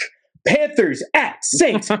week. Panthers at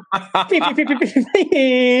Saints. What do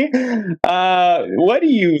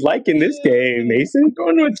you like in this game, Mason? I'm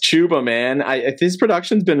going with Chuba, man. His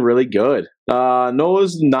production's been really good.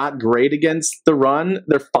 Noah's not great against the run.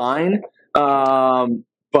 They're fine.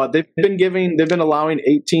 But they've been allowing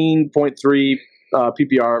 18.3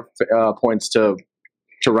 PPR points to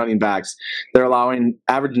running backs. They're allowing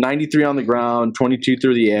average 93 on the ground, 22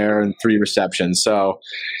 through the air, and 3 receptions. So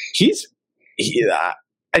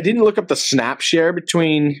I didn't look up the snap share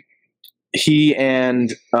between he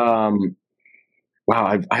and I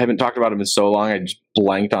haven't talked about him in so long. I just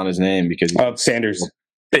blanked on his name because Sanders.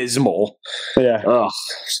 Abysmal. Yeah.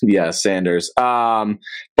 Yeah, Sanders.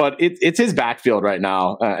 But it's his backfield right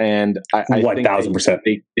now, and I 1,000%.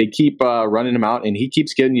 They keep running him out, and he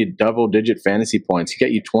keeps getting you double-digit fantasy points. He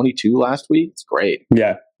got you 22 last week. It's great.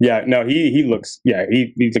 Yeah. No, he looks. Yeah,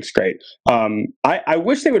 he looks great. I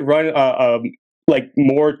wish they would run like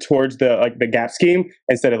more towards the gap scheme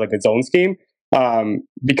instead of like the zone scheme,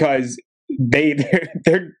 because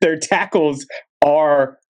their tackles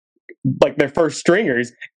are like their first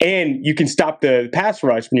stringers, and you can stop the pass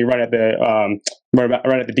rush when you run at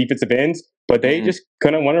the defensive ends. But they just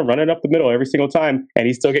kind of want to run it up the middle every single time, and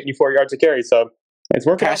he's still getting you 4 yards of carry. So it's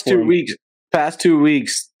working. Past 2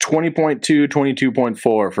 weeks, 20.2, 22.4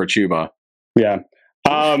 for Chuba. Yeah.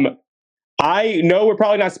 I know we're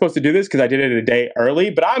probably not supposed to do this because I did it a day early,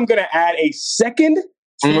 but I'm going to add a second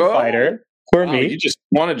fighter for me. You just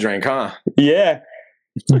want a drink, huh? Yeah.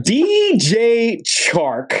 DJ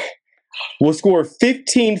Chark will score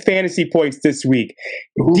 15 fantasy points this week.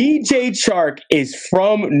 Ooh. DJ Chark is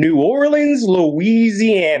from New Orleans,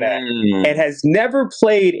 Louisiana, and has never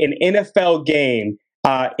played an NFL game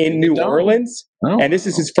in New Orleans. Oh. And this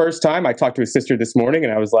is his first time. I talked to his sister this morning,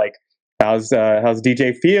 and I was like, how's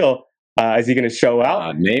DJ feel? Is he going to show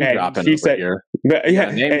out? Name dropping over said, here.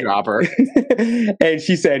 Yeah, name dropper. And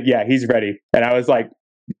she said, "Yeah, he's ready." And I was like,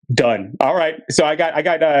 "Done." All right. So I got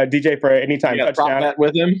DJ for anytime touchdown. Drop that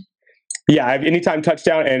with him. Yeah, I have anytime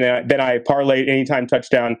touchdown, and then I parlayed anytime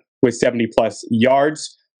touchdown with 70+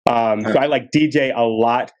 yards. So I like DJ a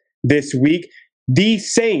lot this week. The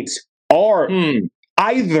Saints are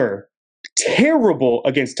either terrible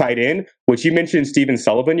against tight end, which you mentioned Stephen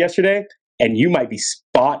Sullivan yesterday, and you might be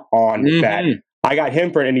spot on with that. I got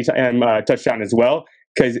him for an anytime touchdown as well,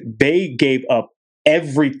 because they gave up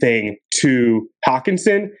everything to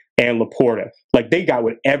Hawkinson and Laporta. Like, they got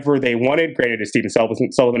whatever they wanted. Granted, it's Stephen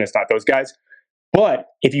Sullivan, it's not those guys. But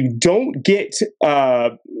if you don't get it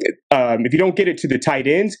to the tight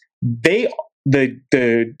ends, the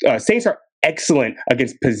Saints are excellent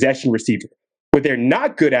against possession receiver. What they're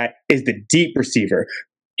not good at is the deep receiver.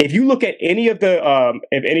 If you look at any of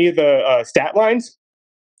the stat lines,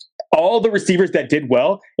 all the receivers that did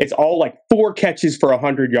well, it's all like 4 catches for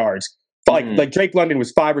 100 yards. Like Drake London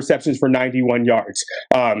was 5 receptions for 91 yards.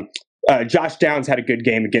 Josh Downs had a good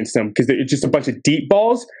game against them because it's just a bunch of deep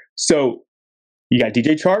balls. So you got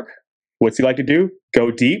DJ Chark. What's he like to do?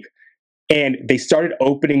 Go deep. And they started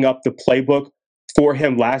opening up the playbook for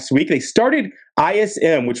him last week. They started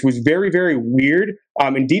ISM, which was very, very weird.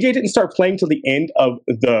 And DJ didn't start playing till the end of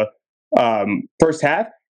the first half.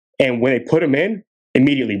 And when they put him in,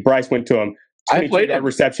 immediately Bryce went to him. 22-yard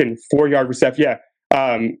reception, 4-yard reception. Yeah.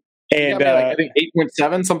 I think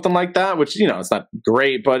 8.7, something like that, which, it's not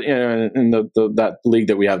great, but in that league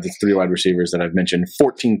that we have, the 3 wide receivers that I've mentioned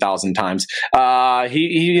 14,000 times,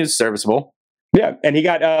 he is serviceable. Yeah, and he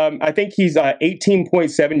got, I think he's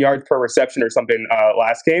 18.7 yards per reception or something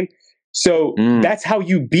last game. So that's how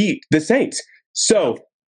you beat the Saints. So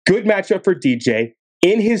good matchup for DJ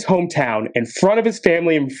in his hometown, in front of his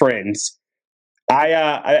family and friends.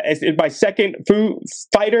 It's my second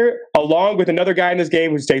fighter, along with another guy in this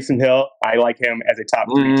game who's Taysom Hill. I like him as a top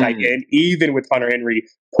 3 tight end, even with Hunter Henry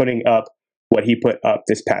putting up what he put up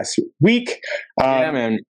this past week. Yeah,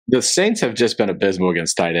 man. The Saints have just been abysmal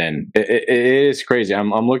against tight end. It is crazy.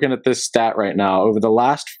 I'm looking at this stat right now over the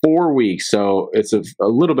last 4 weeks, so it's a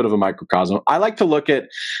little bit of a microcosm. I like to look at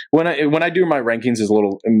when I do my rankings is a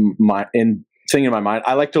little thing in my mind.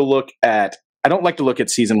 I don't like to look at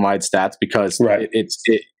season-wide stats because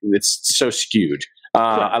it's so skewed.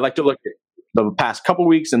 I like to look at the past couple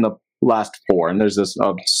weeks and the last 4, and there's this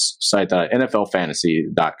site that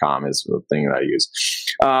NFLFantasy.com is the thing that I use.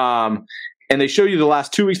 And they show you the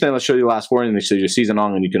last 2 weeks, then they'll show you the last 4, and they show you season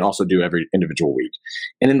long, and you can also do every individual week.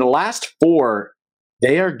 And in the last 4,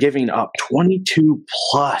 they are giving up 22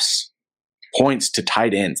 plus points to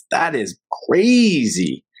tight ends. That is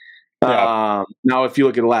crazy. Yeah. Now, if you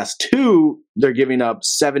look at the last two, they're giving up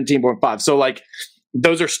 17.5. So, like,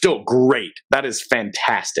 those are still great. That is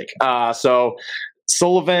fantastic. So,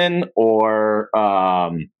 Sullivan or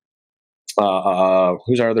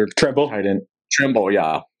who's our other Trimble? Tight end? Trimble,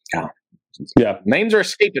 yeah. Names are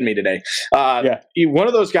escaping me today. One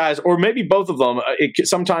of those guys, or maybe both of them.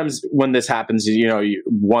 Sometimes when this happens,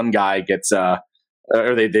 one guy gets, or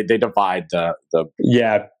they divide the.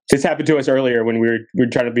 Yeah, this happened to us earlier when we were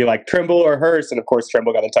trying to be like Trimble or Hurst, and of course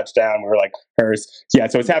Trimble got a touchdown. We were like Hurst. Yeah,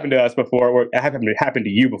 so it's happened to us before. Or it happened to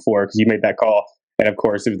you before because you made that call, and of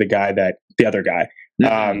course it was the other guy.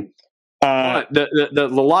 Mm-hmm. The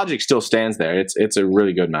logic still stands there. It's a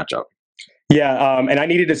really good matchup. Yeah, and I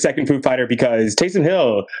needed a second food fighter because Taysom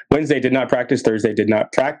Hill Wednesday did not practice, Thursday did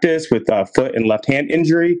not practice with a foot and left hand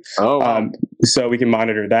injury. So we can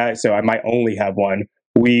monitor that. So I might only have one.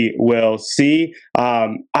 We will see.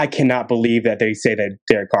 I cannot believe that they say that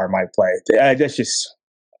Derek Carr might play. That's just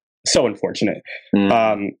so unfortunate.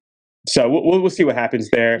 So we'll see what happens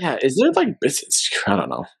there. Yeah, is there like I don't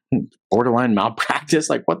know, borderline malpractice?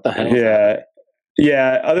 Like what the hell?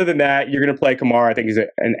 Yeah. Other than that, you're going to play Kamara. I think he's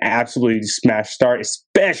an absolutely smash start,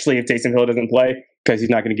 especially if Taysom Hill doesn't play because he's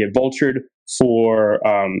not going to get vultured for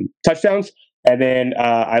touchdowns. And then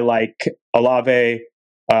I like Olave.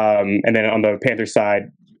 And then on the Panthers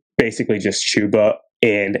side, basically just Chuba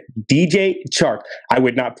and DJ Chark. I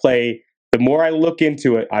would not play. The more I look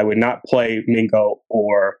into it, I would not play Mingo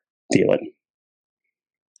or Thielen.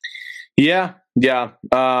 Yeah.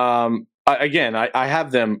 Again, I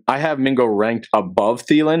have them. I have Mingo ranked above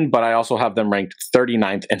Thielen, but I also have them ranked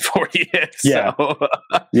 39th and 40th.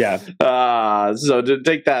 So to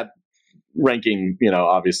take that ranking,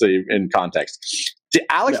 obviously in context.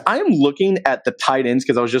 Alex, I am looking at the tight ends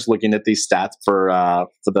because I was just looking at these stats for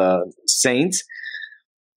the Saints.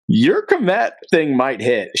 Your Komet thing might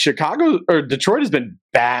hit. Detroit has been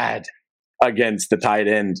bad against the tight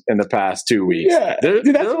end in the past 2 weeks. Yeah, they're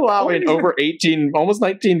allowing over 18, almost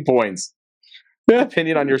 19 points,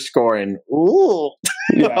 depending on your scoring. Ooh.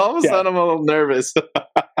 All of a sudden, I'm a little nervous.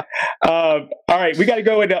 All right, we got to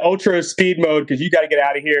go into ultra speed mode because you got to get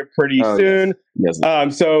out of here pretty soon. Yes.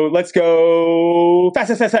 So let's go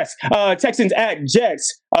fast. Texans at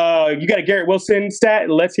Jets. You got a Garrett Wilson stat?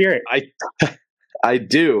 Let's hear it. I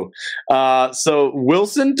do. So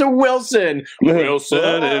Wilson to Wilson.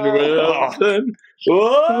 Wilson and Wilson.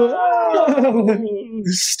 Whoa!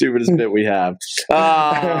 Stupidest bit we have.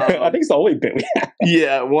 I think it's the only bit we have.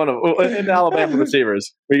 Yeah, one of in Alabama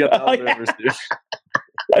receivers. We got the Alabama receivers.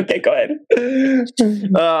 Okay, go ahead.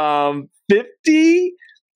 50.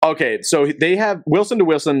 Okay, so they have Wilson to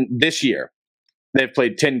Wilson this year. They've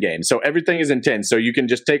played 10 games. So everything is in 10. So you can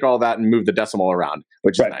just take all that and move the decimal around,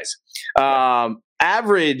 which is nice.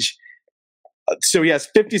 Average. So he has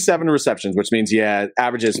 57 receptions, which means he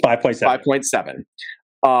averages 5.7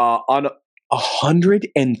 on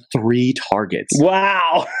 103 targets.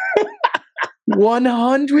 Wow.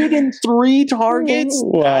 103 targets?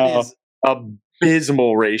 Wow. That is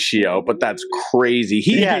abysmal ratio, but that's crazy.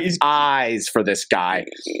 He has eyes for this guy.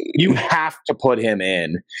 You have to put him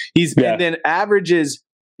in. And then averages,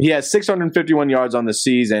 he has 651 yards on the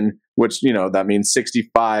season, which, that means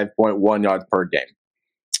 65.1 yards per game.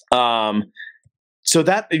 So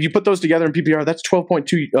that if you put those together in PPR, that's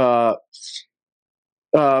 12.2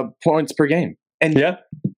 points per game. And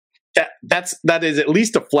that is at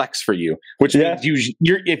least a flex for you, which means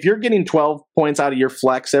if you're getting 12 points out of your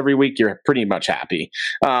flex every week, you're pretty much happy.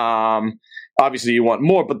 Obviously you want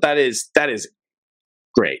more, but that is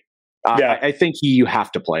great. I think you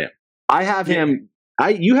have to play him. I have him.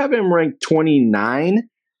 You have him ranked 29.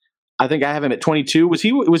 I think I have him at 22. Was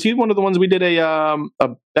he one of the ones we did a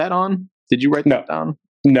bet on? Did you write that down?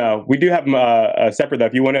 No, we do have him separate though.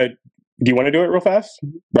 Do you want to do it real fast?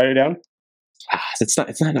 Write it down. It's not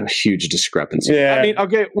a huge discrepancy. Yeah. I mean,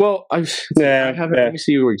 okay. Well, I have him. Let me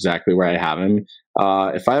see exactly where I have him.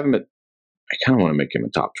 If I have him I kind of want to make him a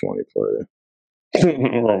top 20 player. I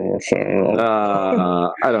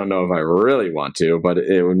don't know if I really want to, but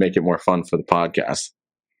it would make it more fun for the podcast.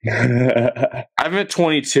 I have him at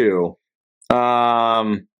 22. I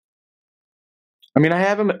mean, I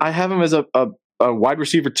have him as a wide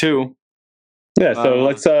receiver too. Yeah. So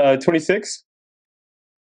let's 26.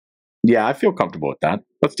 Yeah, I feel comfortable with that.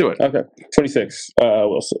 Let's do it. Okay, 26.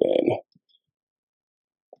 Wilson.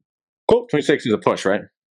 Cool. 26 is a push, right?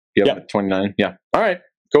 Yeah. 29. Yeah. All right.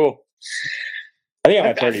 Cool. I think I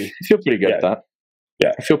have 30. I feel pretty good at that.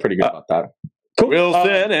 Yeah, I feel pretty good about that. Cool.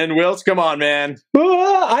 Wilson and Wills, come on, man.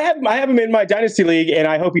 I have him in my dynasty league, and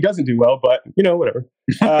I hope he doesn't do well. But whatever.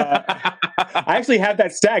 I actually have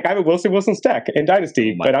that stack. I have a Wilson stack in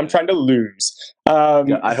dynasty, but I'm trying to lose.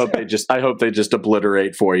 I hope they just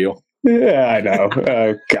obliterate for you. Yeah, I know.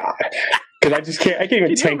 Oh God. Because I just can't. I can't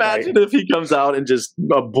even Can you imagine if he comes out and just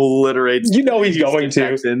obliterates? He's going to.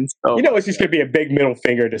 Texans. Oh, it's just going to be a big middle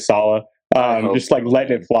finger to Saleh. Just like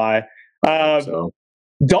letting it fly.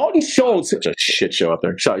 Dalton Schultz. Such a shit show up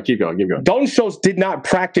there. Sorry, keep going. Dalton Schultz did not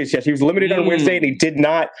practice yet. He was limited on Wednesday, and he did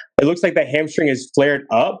not. It looks like the hamstring is flared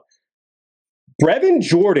up. Brevin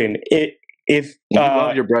Jordan. You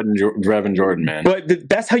love your Brevin Jordan, man. But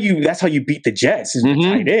that's how you beat the Jets. Is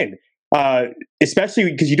tight end.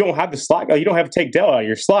 Especially because you don't have the slot. You don't have to take Dell out of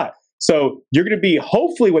your slot. So you're going to be.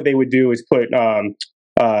 Hopefully, what they would do is put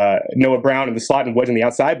Noah Brown in the slot and Wedge on the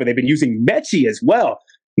outside. But they've been using Mechie as well.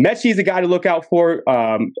 Mechie is a guy to look out for.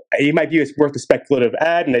 He might be worth a speculative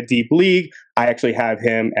ad in a deep league. I actually have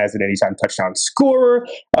him as an anytime touchdown scorer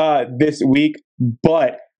this week.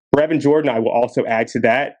 But Brevin Jordan, I will also add to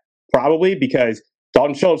that probably because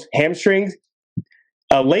Dalton Schultz, hamstrings,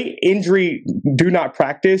 a late injury, do not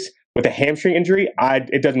practice with a hamstring injury.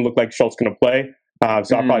 It doesn't look like Schultz going to play.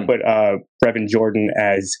 So I'll probably put Brevin Jordan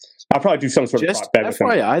as I'll probably do some sort of prop bet with him.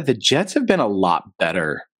 FYI, the Jets have been a lot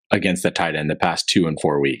better against the tight end the past 2 and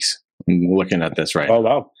 4 weeks. I'm looking at this right now. Oh,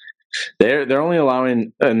 wow. They're only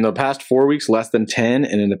allowing in the past 4 weeks less than 10,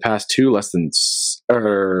 and in the past 2 less than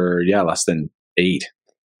 8.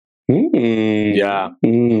 Yeah.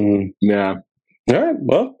 Yeah. All right.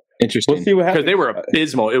 Well, interesting. We'll see what happens. Because they were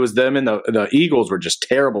abysmal. It was them and the Eagles were just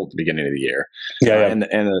terrible at the beginning of the year. Yeah. And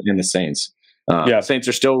the Saints. Saints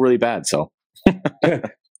are still really bad. So.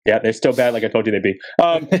 Yeah, they're still bad, like I told you they'd be.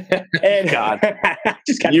 And God,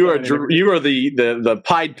 you are the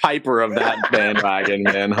Pied Piper of that bandwagon,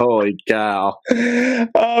 man. Holy cow!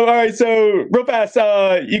 All right, so real fast,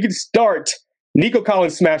 you can start Nico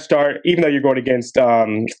Collins smash start, even though you're going against Sauce.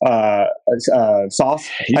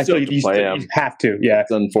 You have to. Yeah, it's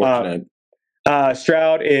unfortunate.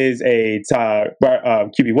 Stroud is a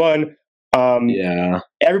QB1.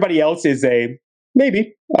 Everybody else is a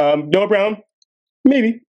maybe. Noah Brown,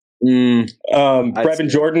 maybe. Brevin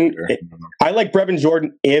Jordan. I like Brevin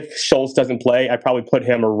Jordan. If Schultz doesn't play, I'd probably put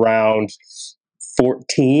him around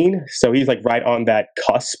 14. So he's like right on that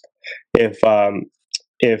cusp. If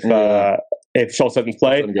Schultz doesn't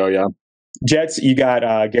play, Jets, you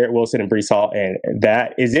got Garrett Wilson and Breece Hall, and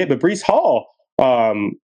that is it. But Breece Hall,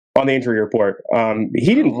 on the injury report,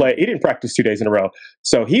 he didn't play. He didn't practice 2 days in a row,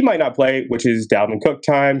 so he might not play, which is Dalvin Cook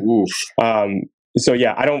time. So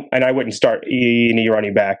yeah, I wouldn't start any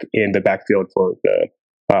running back in the backfield for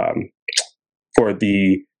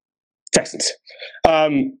the Texans.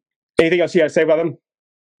 Anything else you got to say about them?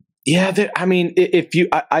 Yeah, I mean,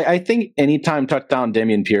 I think anytime touchdown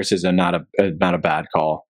Dameon Pierce is not a bad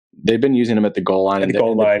call. They've been using him at the goal line, and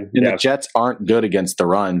the Jets aren't good against the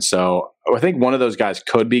run. So I think one of those guys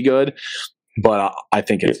could be good, but I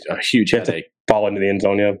think it's a huge headache. Fall into the end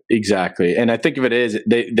zone, yeah. Exactly, and I think if it is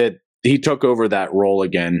that he took over that role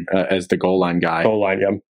again as the goal line guy. Goal line,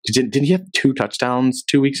 yeah. Didn't he have 2 touchdowns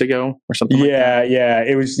 2 weeks ago or something? Yeah.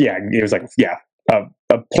 It was like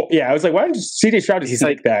I was like, why didn't CJ Stroud just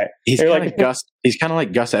like that? He's kind of Gus. He's kind of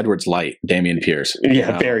like Gus Edwards light, Dameon Pierce.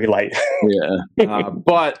 Yeah, very light.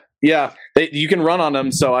 But yeah, you can run on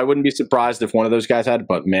them, so I wouldn't be surprised if one of those guys had.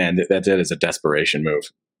 But man, that's it. It's a desperation move.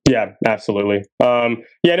 Yeah, absolutely.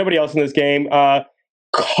 Nobody else in this game.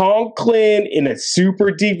 Conklin in a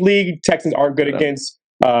super deep league. Texans aren't good against.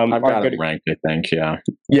 I've got it ranked, I think. Yeah.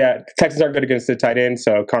 Yeah, Texans aren't good against the tight end,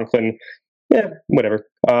 so Conklin. Yeah, whatever.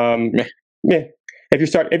 If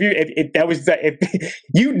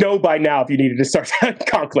you know by now if you needed to start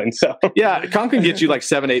Conklin. So yeah, Conklin gets you like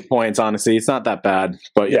 7-8 points. Honestly, it's not that bad.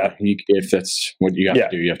 But if that's what you have to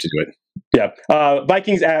do, you have to do it. Yeah.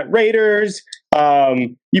 Vikings at Raiders.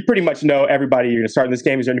 You pretty much know everybody you're going to start in this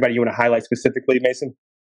game. Is there anybody you want to highlight specifically, Mason?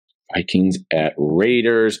 Vikings at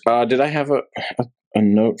Raiders. Did I have a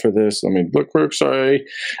note for this? Let me look quick. Sorry.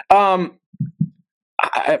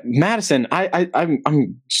 Madison.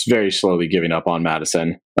 I'm just very slowly giving up on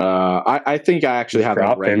Madison. I think I actually have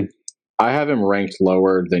him ranked. I have him ranked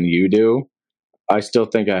lower than you do. I still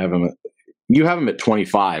think I have him. You have him at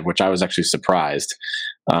 25, which I was actually surprised.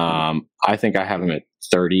 I think I have him at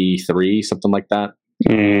 33, something like that.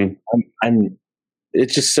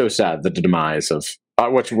 It's just so sad, the demise of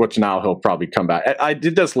which now he'll probably come back. I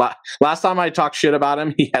did this last time I talked shit about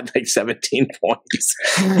him. He had like 17 points.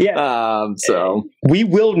 Yeah. So we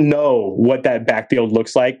will know what that backfield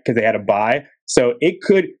looks like because they had a bye. So it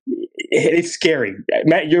could. it's scary.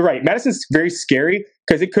 Matt, you're right. Madison's very scary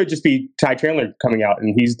because it could just be Ty Chandler coming out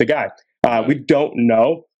and he's the guy. We don't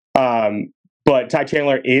know. But Ty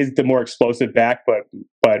Chandler is the more explosive back, but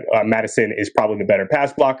Madison is probably the better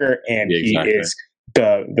pass blocker, and he is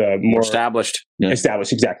the more established.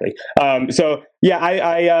 Established, exactly. So yeah,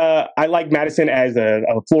 I like Madison as a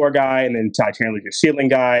floor guy, and then Ty Chandler your ceiling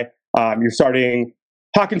guy. You're starting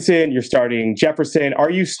Hawkinson, you're starting Jefferson.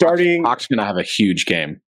 Are you starting? Hawk's gonna have a huge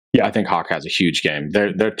game. Yeah, I think Hawk has a huge game.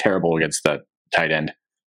 They're terrible against the tight end.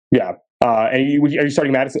 Yeah, and are you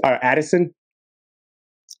starting Addison?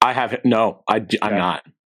 I have no. I'm not.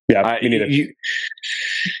 Yeah, me neither.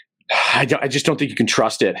 I just don't think you can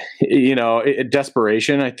trust it. You know,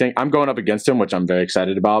 desperation. I think I'm going up against him, which I'm very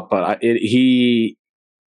excited about. But JJ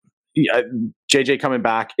coming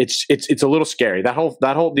back, it's a little scary. That whole.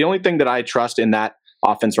 The only thing that I trust in that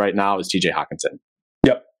offense right now is TJ Hawkinson.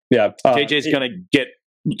 Yep. Yeah. JJ's going to get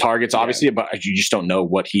targets, obviously, but you just don't know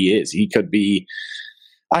what he is. He could be.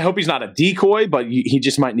 I hope he's not a decoy, but he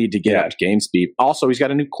just might need to get up to game speed. Also, he's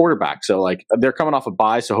got a new quarterback, so like they're coming off a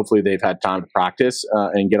bye, so hopefully they've had time to practice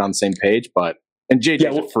and get on the same page. And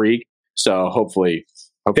JJ's a freak, so hopefully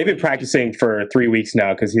they've been practicing for 3 weeks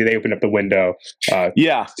now because they opened up the window. So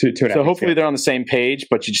hopefully they're on the same page,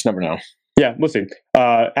 but you just never know. Yeah, we'll see.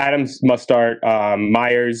 Adams must start.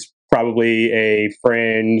 Myers probably a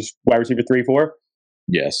fringe wide receiver 3-4.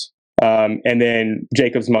 Yes, and then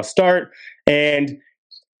Jacobs must start and.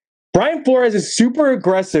 Brian Flores is super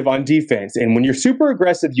aggressive on defense, and when you're super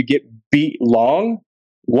aggressive, you get beat long.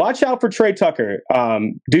 Watch out for Trey Tucker.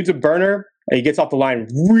 Dude's a burner. He gets off the line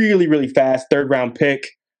really, really fast. 3rd-round pick.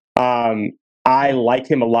 I like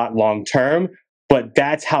him a lot long term, but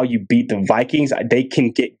that's how you beat the Vikings. They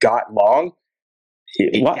can got long.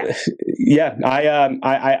 Yeah,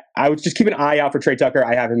 I would just keep an eye out for Trey Tucker.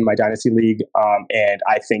 I have him in my dynasty league, and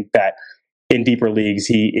I think that. In deeper leagues,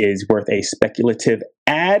 he is worth a speculative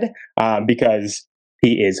ad because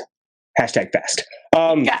he is #fast.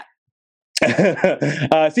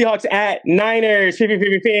 Seahawks at Niners.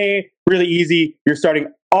 Really easy. You're starting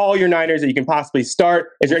all your Niners that you can possibly start.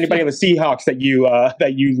 Is there anybody on the Seahawks that you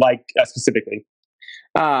like specifically?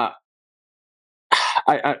 The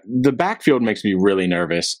backfield makes me really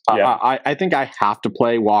nervous. I think I have to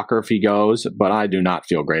play Walker if he goes, but I do not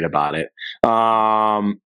feel great about it.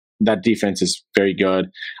 That defense is very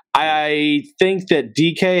good. I think that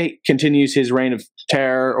DK continues his reign of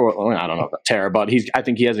terror, or I don't know about terror, but I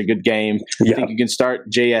think he has a good game. I think you can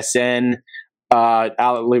start JSN.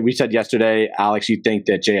 We said yesterday, Alex, you think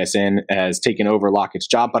that JSN has taken over Lockett's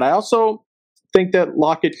job, but I also think that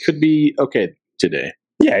Lockett could be okay today.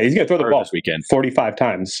 Yeah, he's going to throw the ball this weekend 45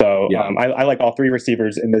 times. So I like all 3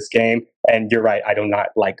 receivers in this game. And you're right, I do not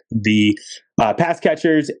like the pass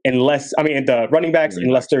catchers the running backs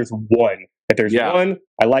unless there's one. If there's one,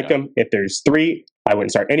 I like them. If there's 3, I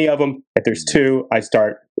wouldn't start any of them. If there's 2, I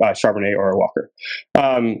start Charbonnet or Walker.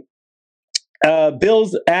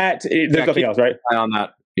 Bills at there's nothing else, right? On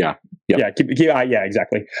that, yeah,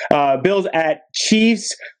 exactly. Bills at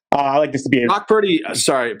Chiefs. I like this to be Brock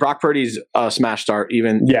Purdy's a smash start,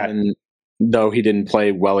 even though he didn't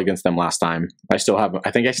play well against them last time. I still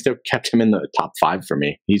kept him in the top 5 for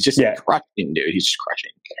me. He's just crushing, dude. He's just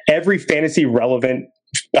crushing. Every fantasy relevant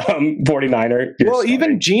 49er. Well,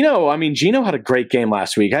 even Geno. I mean, Geno had a great game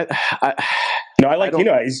last week. I like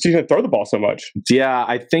Geno. He's going to throw the ball so much. Yeah,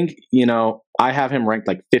 I think, I have him ranked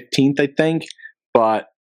like 15th, I think. But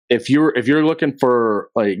if you're looking for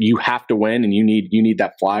you have to win and you need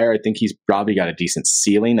that flyer, I think he's probably got a decent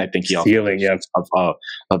ceiling. I think he also has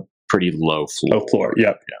a pretty low floor. Low floor.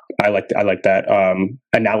 Yep. Yeah. I like that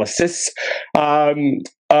analysis.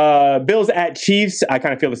 Bills at Chiefs. I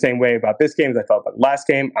kind of feel the same way about this game as I felt about the last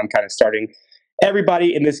game. I'm kind of starting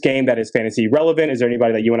everybody in this game that is fantasy relevant. Is there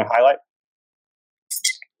anybody that you want to highlight?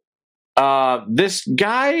 This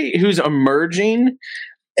guy who's emerging.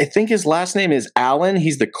 I think his last name is Allen.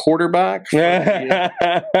 He's the quarterback. I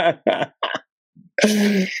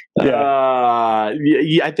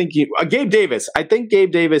think Gabe Davis. I think Gabe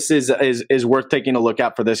Davis is worth taking a look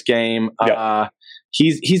at for this game.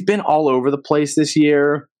 He's been all over the place this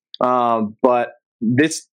year, but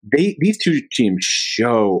these 2 teams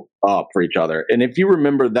show up for each other. And if you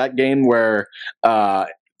remember that game where a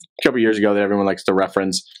couple years ago that everyone likes to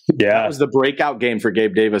reference, that was the breakout game for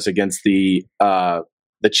Gabe Davis against the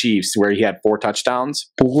Chiefs, where he had 4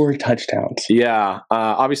 touchdowns. 4 touchdowns. Yeah.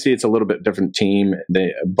 Obviously, it's a little bit different team,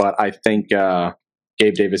 but I think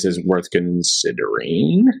Gabe Davis is worth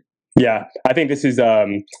considering. Yeah. I think this is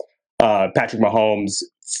Patrick Mahomes'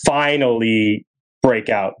 finally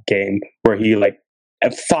breakout game where he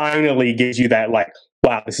finally gives you that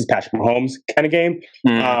wow, this is Patrick Mahomes kind of game.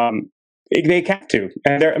 They have to,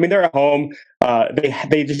 and they're at home.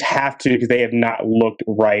 They just have to because they have not looked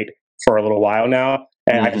right for a little while now,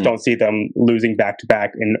 and I just don't see them losing back to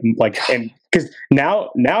back. And because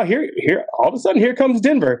now here all of a sudden here comes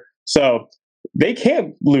Denver, so they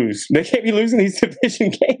can't lose. They can't be losing these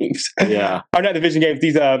division games. Yeah, or not division games.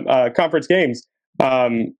 These conference games.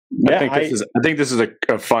 I think this is a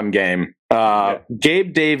fun game.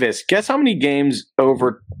 Gabe Davis. Guess how many games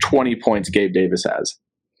over 20 points Gabe Davis has?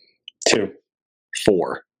 2.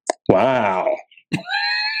 4. Wow.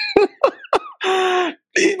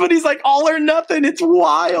 But he's like all or nothing. It's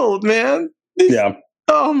wild, man.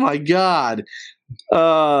 Oh my God.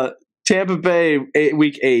 Tampa Bay,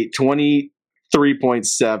 week 8,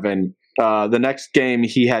 23.7. The next game,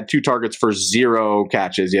 he had 2 targets for 0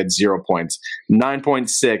 catches. He had 0 points.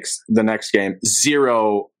 9.6 the next game,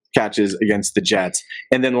 0 catches against the Jets.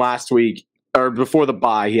 And then last week, or before the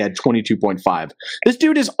bye, he had 22.5. This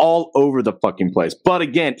dude is all over the fucking place. But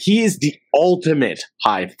again, he is the ultimate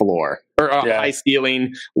high floor, or high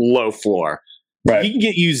ceiling, low floor. Right. He can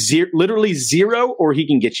get you literally 0, or he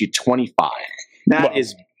can get you 25. That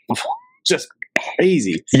is just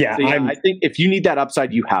crazy. Yeah, so I think if you need that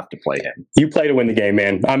upside, you have to play him. You play to win the game,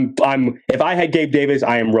 man. If I had Gabe Davis,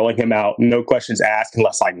 I am rolling him out, no questions asked,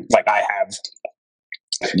 unless I have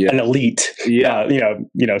an elite,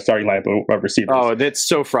 starting lineup of receivers. Oh, that's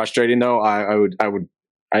so frustrating, though. I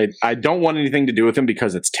don't want anything to do with him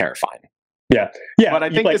because it's terrifying. Yeah. But I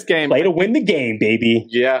think this game, play to win the game, baby.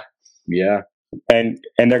 Yeah. And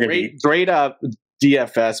they're gonna be great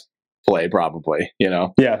DFS play, probably. Yeah.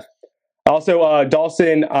 Also,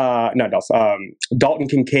 Dalton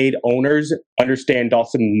Kincaid owners understand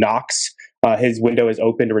Dawson Knox. His window is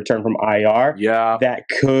open to return from IR. Yeah. That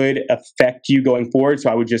could affect you going forward. So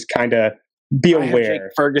I would just kind of be aware. I have Jake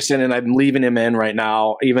Ferguson, and I'm leaving him in right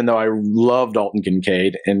now, even though I love Dalton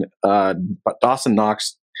Kincaid. And but Dawson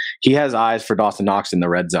Knox, he has eyes for Dawson Knox in the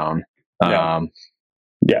red zone.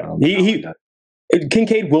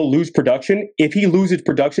 Kincaid will lose production. If he loses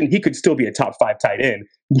production, he could still be a top 5 tight end.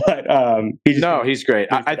 But he's great.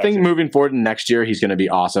 I think moving forward next year, he's going to be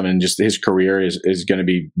awesome, and just his career is going to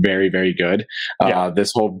be very, very good.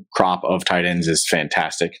 This whole crop of tight ends is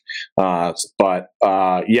fantastic.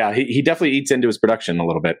 He definitely eats into his production a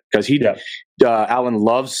little bit because Allen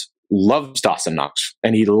loves Dawson Knox,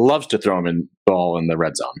 and he loves to throw him in ball in the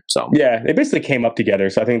red zone. So they basically came up together.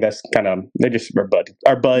 So I think that's kind of they just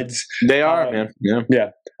are buds. They are, man.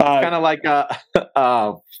 Yeah. Kind of like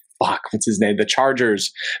what's his name? The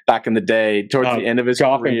Chargers back in the day, towards the end of his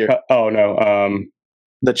career.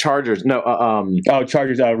 The Chargers. No.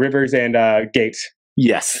 Chargers. Rivers and Gates.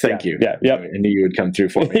 Yes, thank you. Yeah, yep. I knew you would come through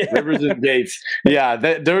for me. Rivers and Gates. Yeah,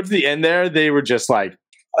 towards the end there, they were just like.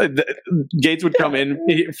 Gates would come in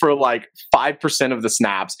for like 5% of the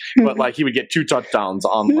snaps, but like he would get 2 touchdowns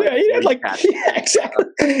on. He had exactly.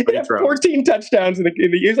 He had 14 touchdowns in the.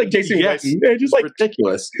 He was like Jason Witten, just like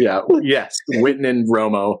ridiculous. Yeah, yes, Witten and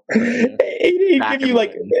Romo. He'd give you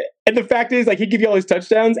and the fact is, he'd give you all his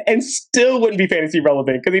touchdowns and still wouldn't be fantasy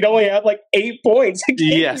relevant because he'd only have 8 points.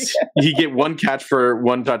 Yes, he'd get 1 catch for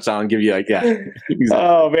 1 touchdown and give you Exactly.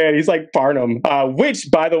 Oh man, he's like Barnum. Which,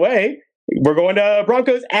 by the way. We're going to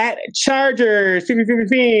Broncos at Chargers.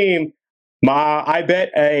 I bet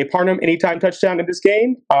a Parham anytime touchdown in this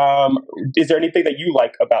game. Is there anything that you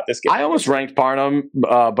like about this game? I almost ranked Parham,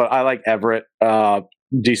 but I like Everett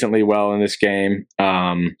decently well in this game.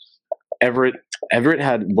 Everett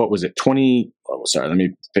had, what was it, 20? Oh, sorry, let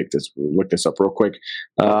me look this up real quick.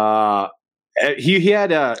 He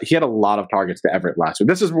had a lot of targets to Everett last week.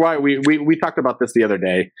 This is why we talked about this the other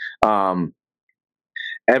day.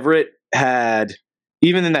 Everett had,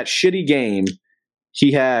 even in that shitty game,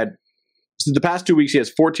 he had, the past 2 weeks, he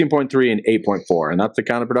has 14.3 and 8.4. And that's the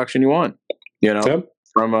kind of production you want,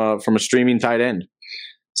 from a streaming tight end.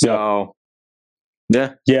 So,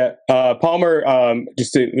 yeah. Palmer,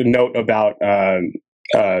 just a note about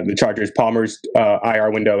the Chargers. Palmer's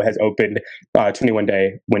IR window has opened,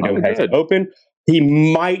 21-day window has opened. He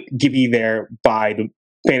might be there by the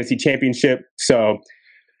fantasy championship. So,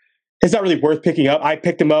 it's not really worth picking up. I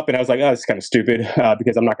picked him up and I was like, it's kind of stupid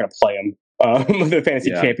because I'm not going to play him the fantasy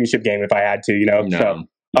championship game if I had to, No. So,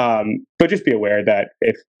 but just be aware that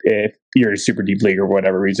if you're in a super deep league or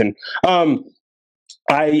whatever reason, so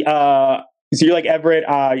you're like Everett,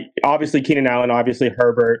 obviously Keenan Allen, obviously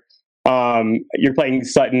Herbert. You're playing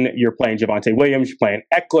Sutton, you're playing Javonte Williams, you're playing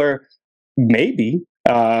Eckler, maybe.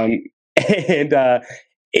 And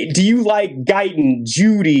do you like Guyton,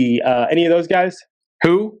 Judy, any of those guys?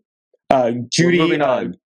 Who? Judy.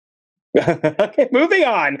 Okay, moving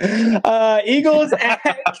on. Eagles at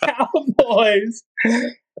Cowboys.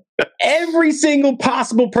 Every single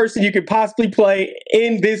possible person you could possibly play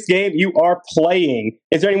in this game, you are playing.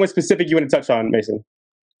 Is there anyone specific you want to touch on, Mason?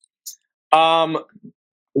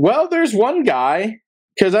 Well, there's one guy,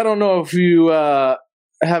 because I don't know if you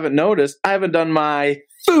haven't noticed, I haven't done my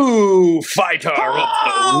FU Fighter of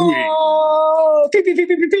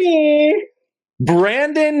the Week.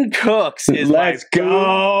 Brandon Cooks is my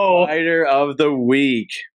FU Fighter of the Week.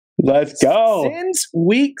 Let's go. Since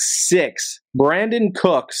week 6, Brandon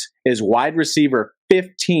Cooks is wide receiver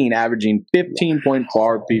 15, averaging 15.4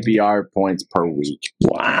 PPR points per week.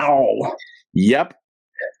 Wow. Yep.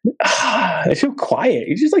 It's so quiet.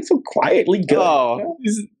 He's just like so quietly good. Oh,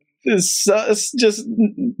 it's just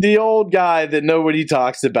the old guy that nobody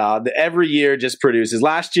talks about. That every year just produces.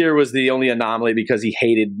 Last year was the only anomaly because he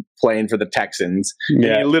hated playing for the Texans. Yeah.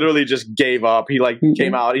 And he literally just gave up. He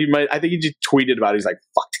came out. I think he just tweeted about it. He's like,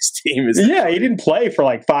 "Fuck this team." He didn't play for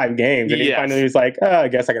like 5 games, and he finally was like, "I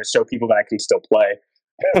guess I got to show people that I can still play."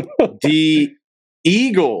 The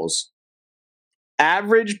Eagles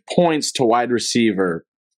average points to wide receiver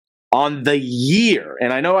on the year,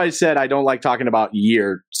 and I know I said I don't like talking about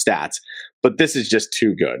year stats, but this is just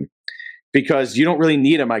too good because you don't really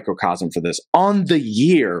need a microcosm for this. On the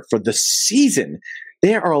year, for the season,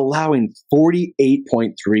 they are allowing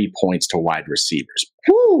 48.3 points to wide receivers.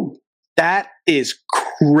 Woo! That is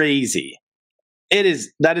crazy.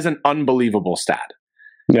 That is an unbelievable stat.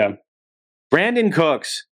 Yeah. Brandon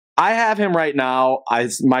Cooks, I have him right now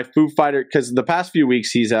as my FU Fighter because the past few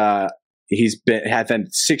weeks he's had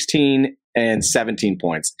 16 and 17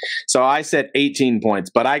 points. So I said 18 points,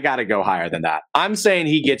 but I got to go higher than that. I'm saying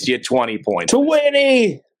he gets you 20 points.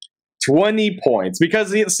 20 points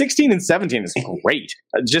because 16 and 17 is great.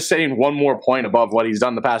 Just saying one more point above what he's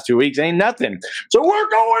done the past 2 weeks ain't nothing. So we're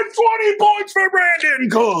going 20 points for Brandon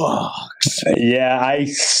Cooks. Yeah,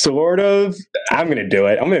 I'm going to do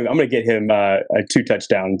it. I'm going to get him a 2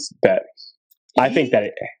 touchdowns bet. I think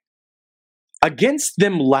that against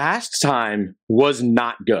them last time was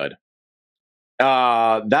not good.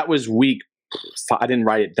 That was week. I didn't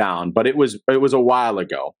write it down, but it was a while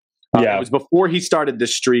ago. It was before he started the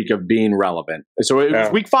streak of being relevant. So it was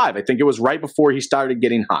week 5. I think it was right before he started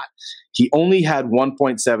getting hot. He only had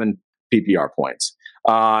 1.7 PPR points.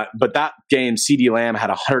 But that game, CD Lamb had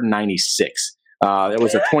 196. It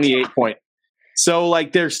was a 28 point. So,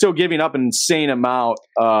 like, they're still giving up an insane amount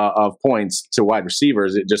of points to wide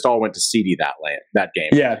receivers. It just all went to CD that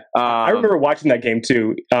game. Yeah. I remember watching that game,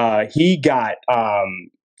 too. He got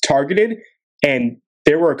targeted, and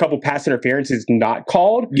there were a couple pass interferences not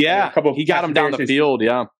called. Yeah. He got him down the field,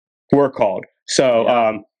 were called.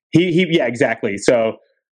 So, yeah, exactly. So,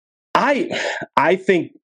 I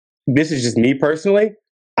think this is just me personally.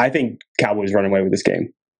 I think Cowboys run away with this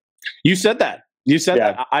game. You said that.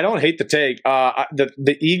 That. I don't hate the take.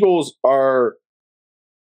 The Eagles are,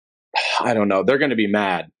 I don't know. They're going to be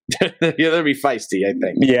mad. They'll be feisty, I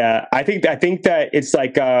think. Yeah, I think that it's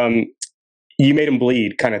like you made him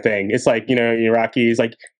bleed kind of thing. It's like, Rocky is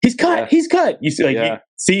like, he's cut. You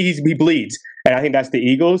see, he bleeds. And I think that's the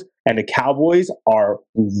Eagles, and the Cowboys are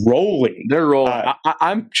rolling. They're rolling.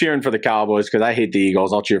 I'm cheering for the Cowboys because I hate the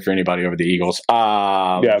Eagles. I'll cheer for anybody over the Eagles.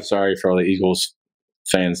 Sorry for all the Eagles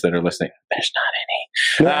fans that are listening. There's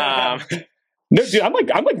not any. No, dude, I'm like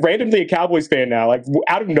randomly a Cowboys fan now, like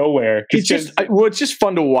out of nowhere. It's just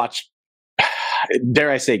fun to watch.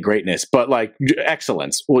 Dare I say greatness, but like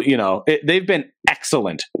excellence. Well, they've been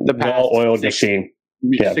excellent the past well-oiled machine.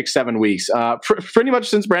 6-7 weeks. Pretty much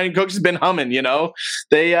since Brandon Cooks has been humming.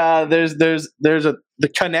 They there's the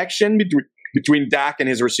connection between Dak and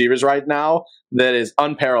his receivers right now that is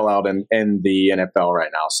unparalleled in the NFL right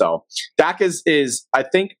now. So Dak is I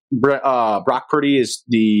think Brock Purdy is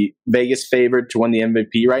the Vegas favorite to win the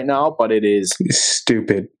MVP right now, but it is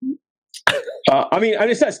stupid. I mean,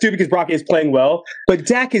 it's not stupid because Brock is playing well, but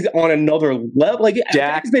Dak is on another level. Like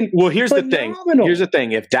Dak's been. Well, here's phenomenal. The thing. Here's the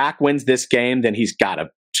thing. If Dak wins this game, then he's got to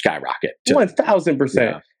skyrocket.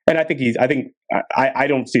 1,000%. And I think I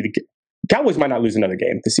don't see the Cowboys might not lose another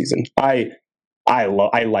game this season. I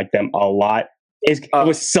like them a lot.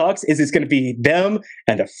 What sucks is it's going to be them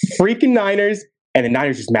and the freaking Niners, and the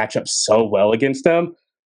Niners just match up so well against them.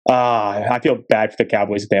 I feel bad for the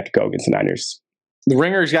Cowboys if they have to go against the Niners. The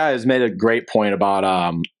Ringers guy has made a great point about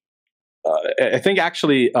I think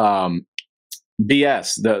actually BS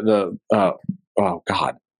Bill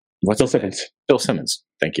Simmons. Bill Simmons,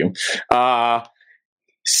 thank you.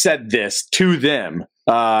 Said this to them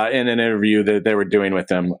in an interview that they were doing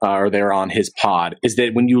with him, or they were on his pod, is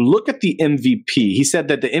that when you look at the MVP, he said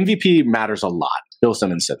that the MVP matters a lot. Bill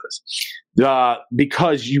Simmons said this.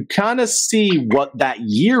 Because you kind of see what that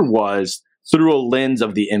year was through a lens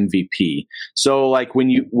of the MVP. So like when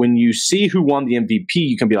you see who won the MVP,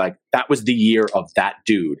 you can be like, that was the year of that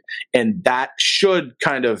dude. And that should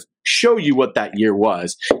kind of show you what that year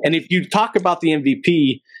was. And if you talk about the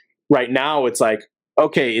MVP right now, it's like,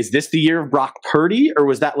 okay, is this the year of Brock Purdy, or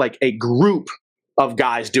was that like a group of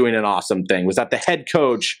guys doing an awesome thing? Was that the head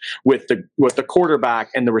coach with the quarterback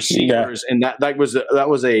and the receivers? Yeah. And that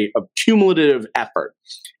was a cumulative effort.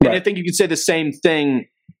 Right. And I think you could say the same thing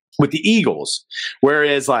with the Eagles,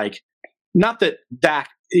 whereas like, not that Dak,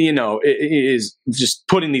 is just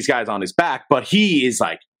putting these guys on his back, but he is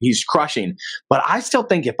like, he's crushing. But I still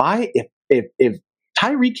think if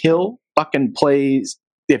Tyreek Hill fucking plays,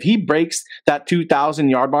 if he breaks that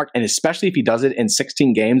 2,000-yard mark, and especially if he does it in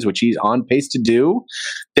 16 games, which he's on pace to do,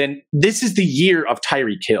 then this is the year of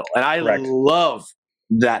Tyreek Hill. And I love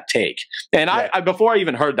that take. And I before I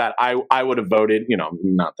even heard that, I would have voted,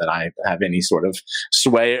 not that I have any sort of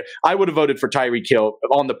sway, I would have voted for Tyreek Hill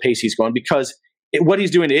on the pace he's going, because what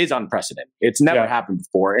he's doing is unprecedented. It's never happened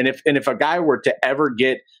before. And if a guy were to ever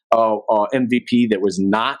get a MVP that was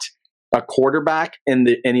not a quarterback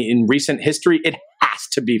in recent history, it has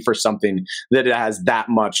to be for something that has that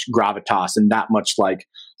much gravitas and that much like,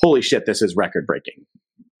 holy shit, this is record breaking.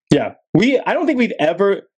 Yeah. I don't think we've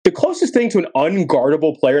ever, the closest thing to an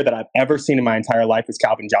unguardable player that I've ever seen in my entire life was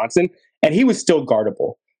Calvin Johnson, and he was still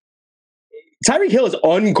guardable. Tyreek Hill is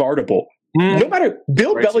unguardable. No matter,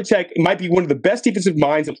 Bill Belichick might be one of the best defensive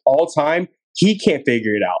minds of all time. He can't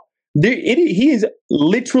figure it out. He is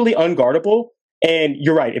literally unguardable. And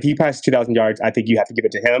you're right. If he passes 2,000 yards, I think you have to give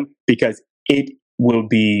it to him, because it will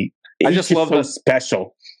be. I just love so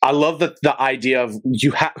special. I love the idea of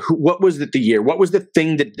what was it the year? What was the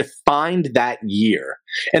thing that defined that year?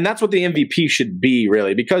 And that's what the MVP should be,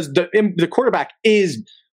 really, because the quarterback is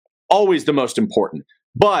always the most important.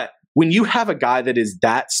 But when you have a guy that is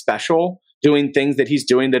that special, doing things that he's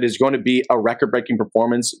doing that is going to be a record-breaking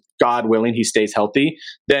performance, God willing, he stays healthy,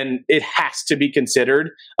 then it has to be considered.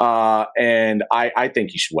 And I think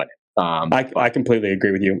he should win it. I completely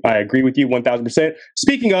agree with you. I agree with you 1,000%.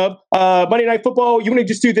 Speaking of Monday Night Football, you want to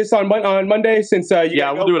just do this on Monday? Since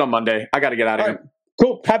we'll do it on Monday. I got to get out of here. Right.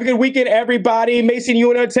 Cool. Have a good weekend, everybody. Mason, you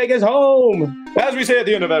want to take us home? As we say at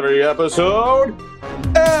the end of every episode,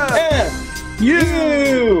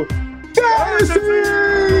 you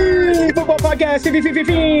Fantasy Football Podcast.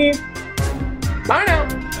 Bye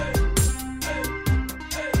now.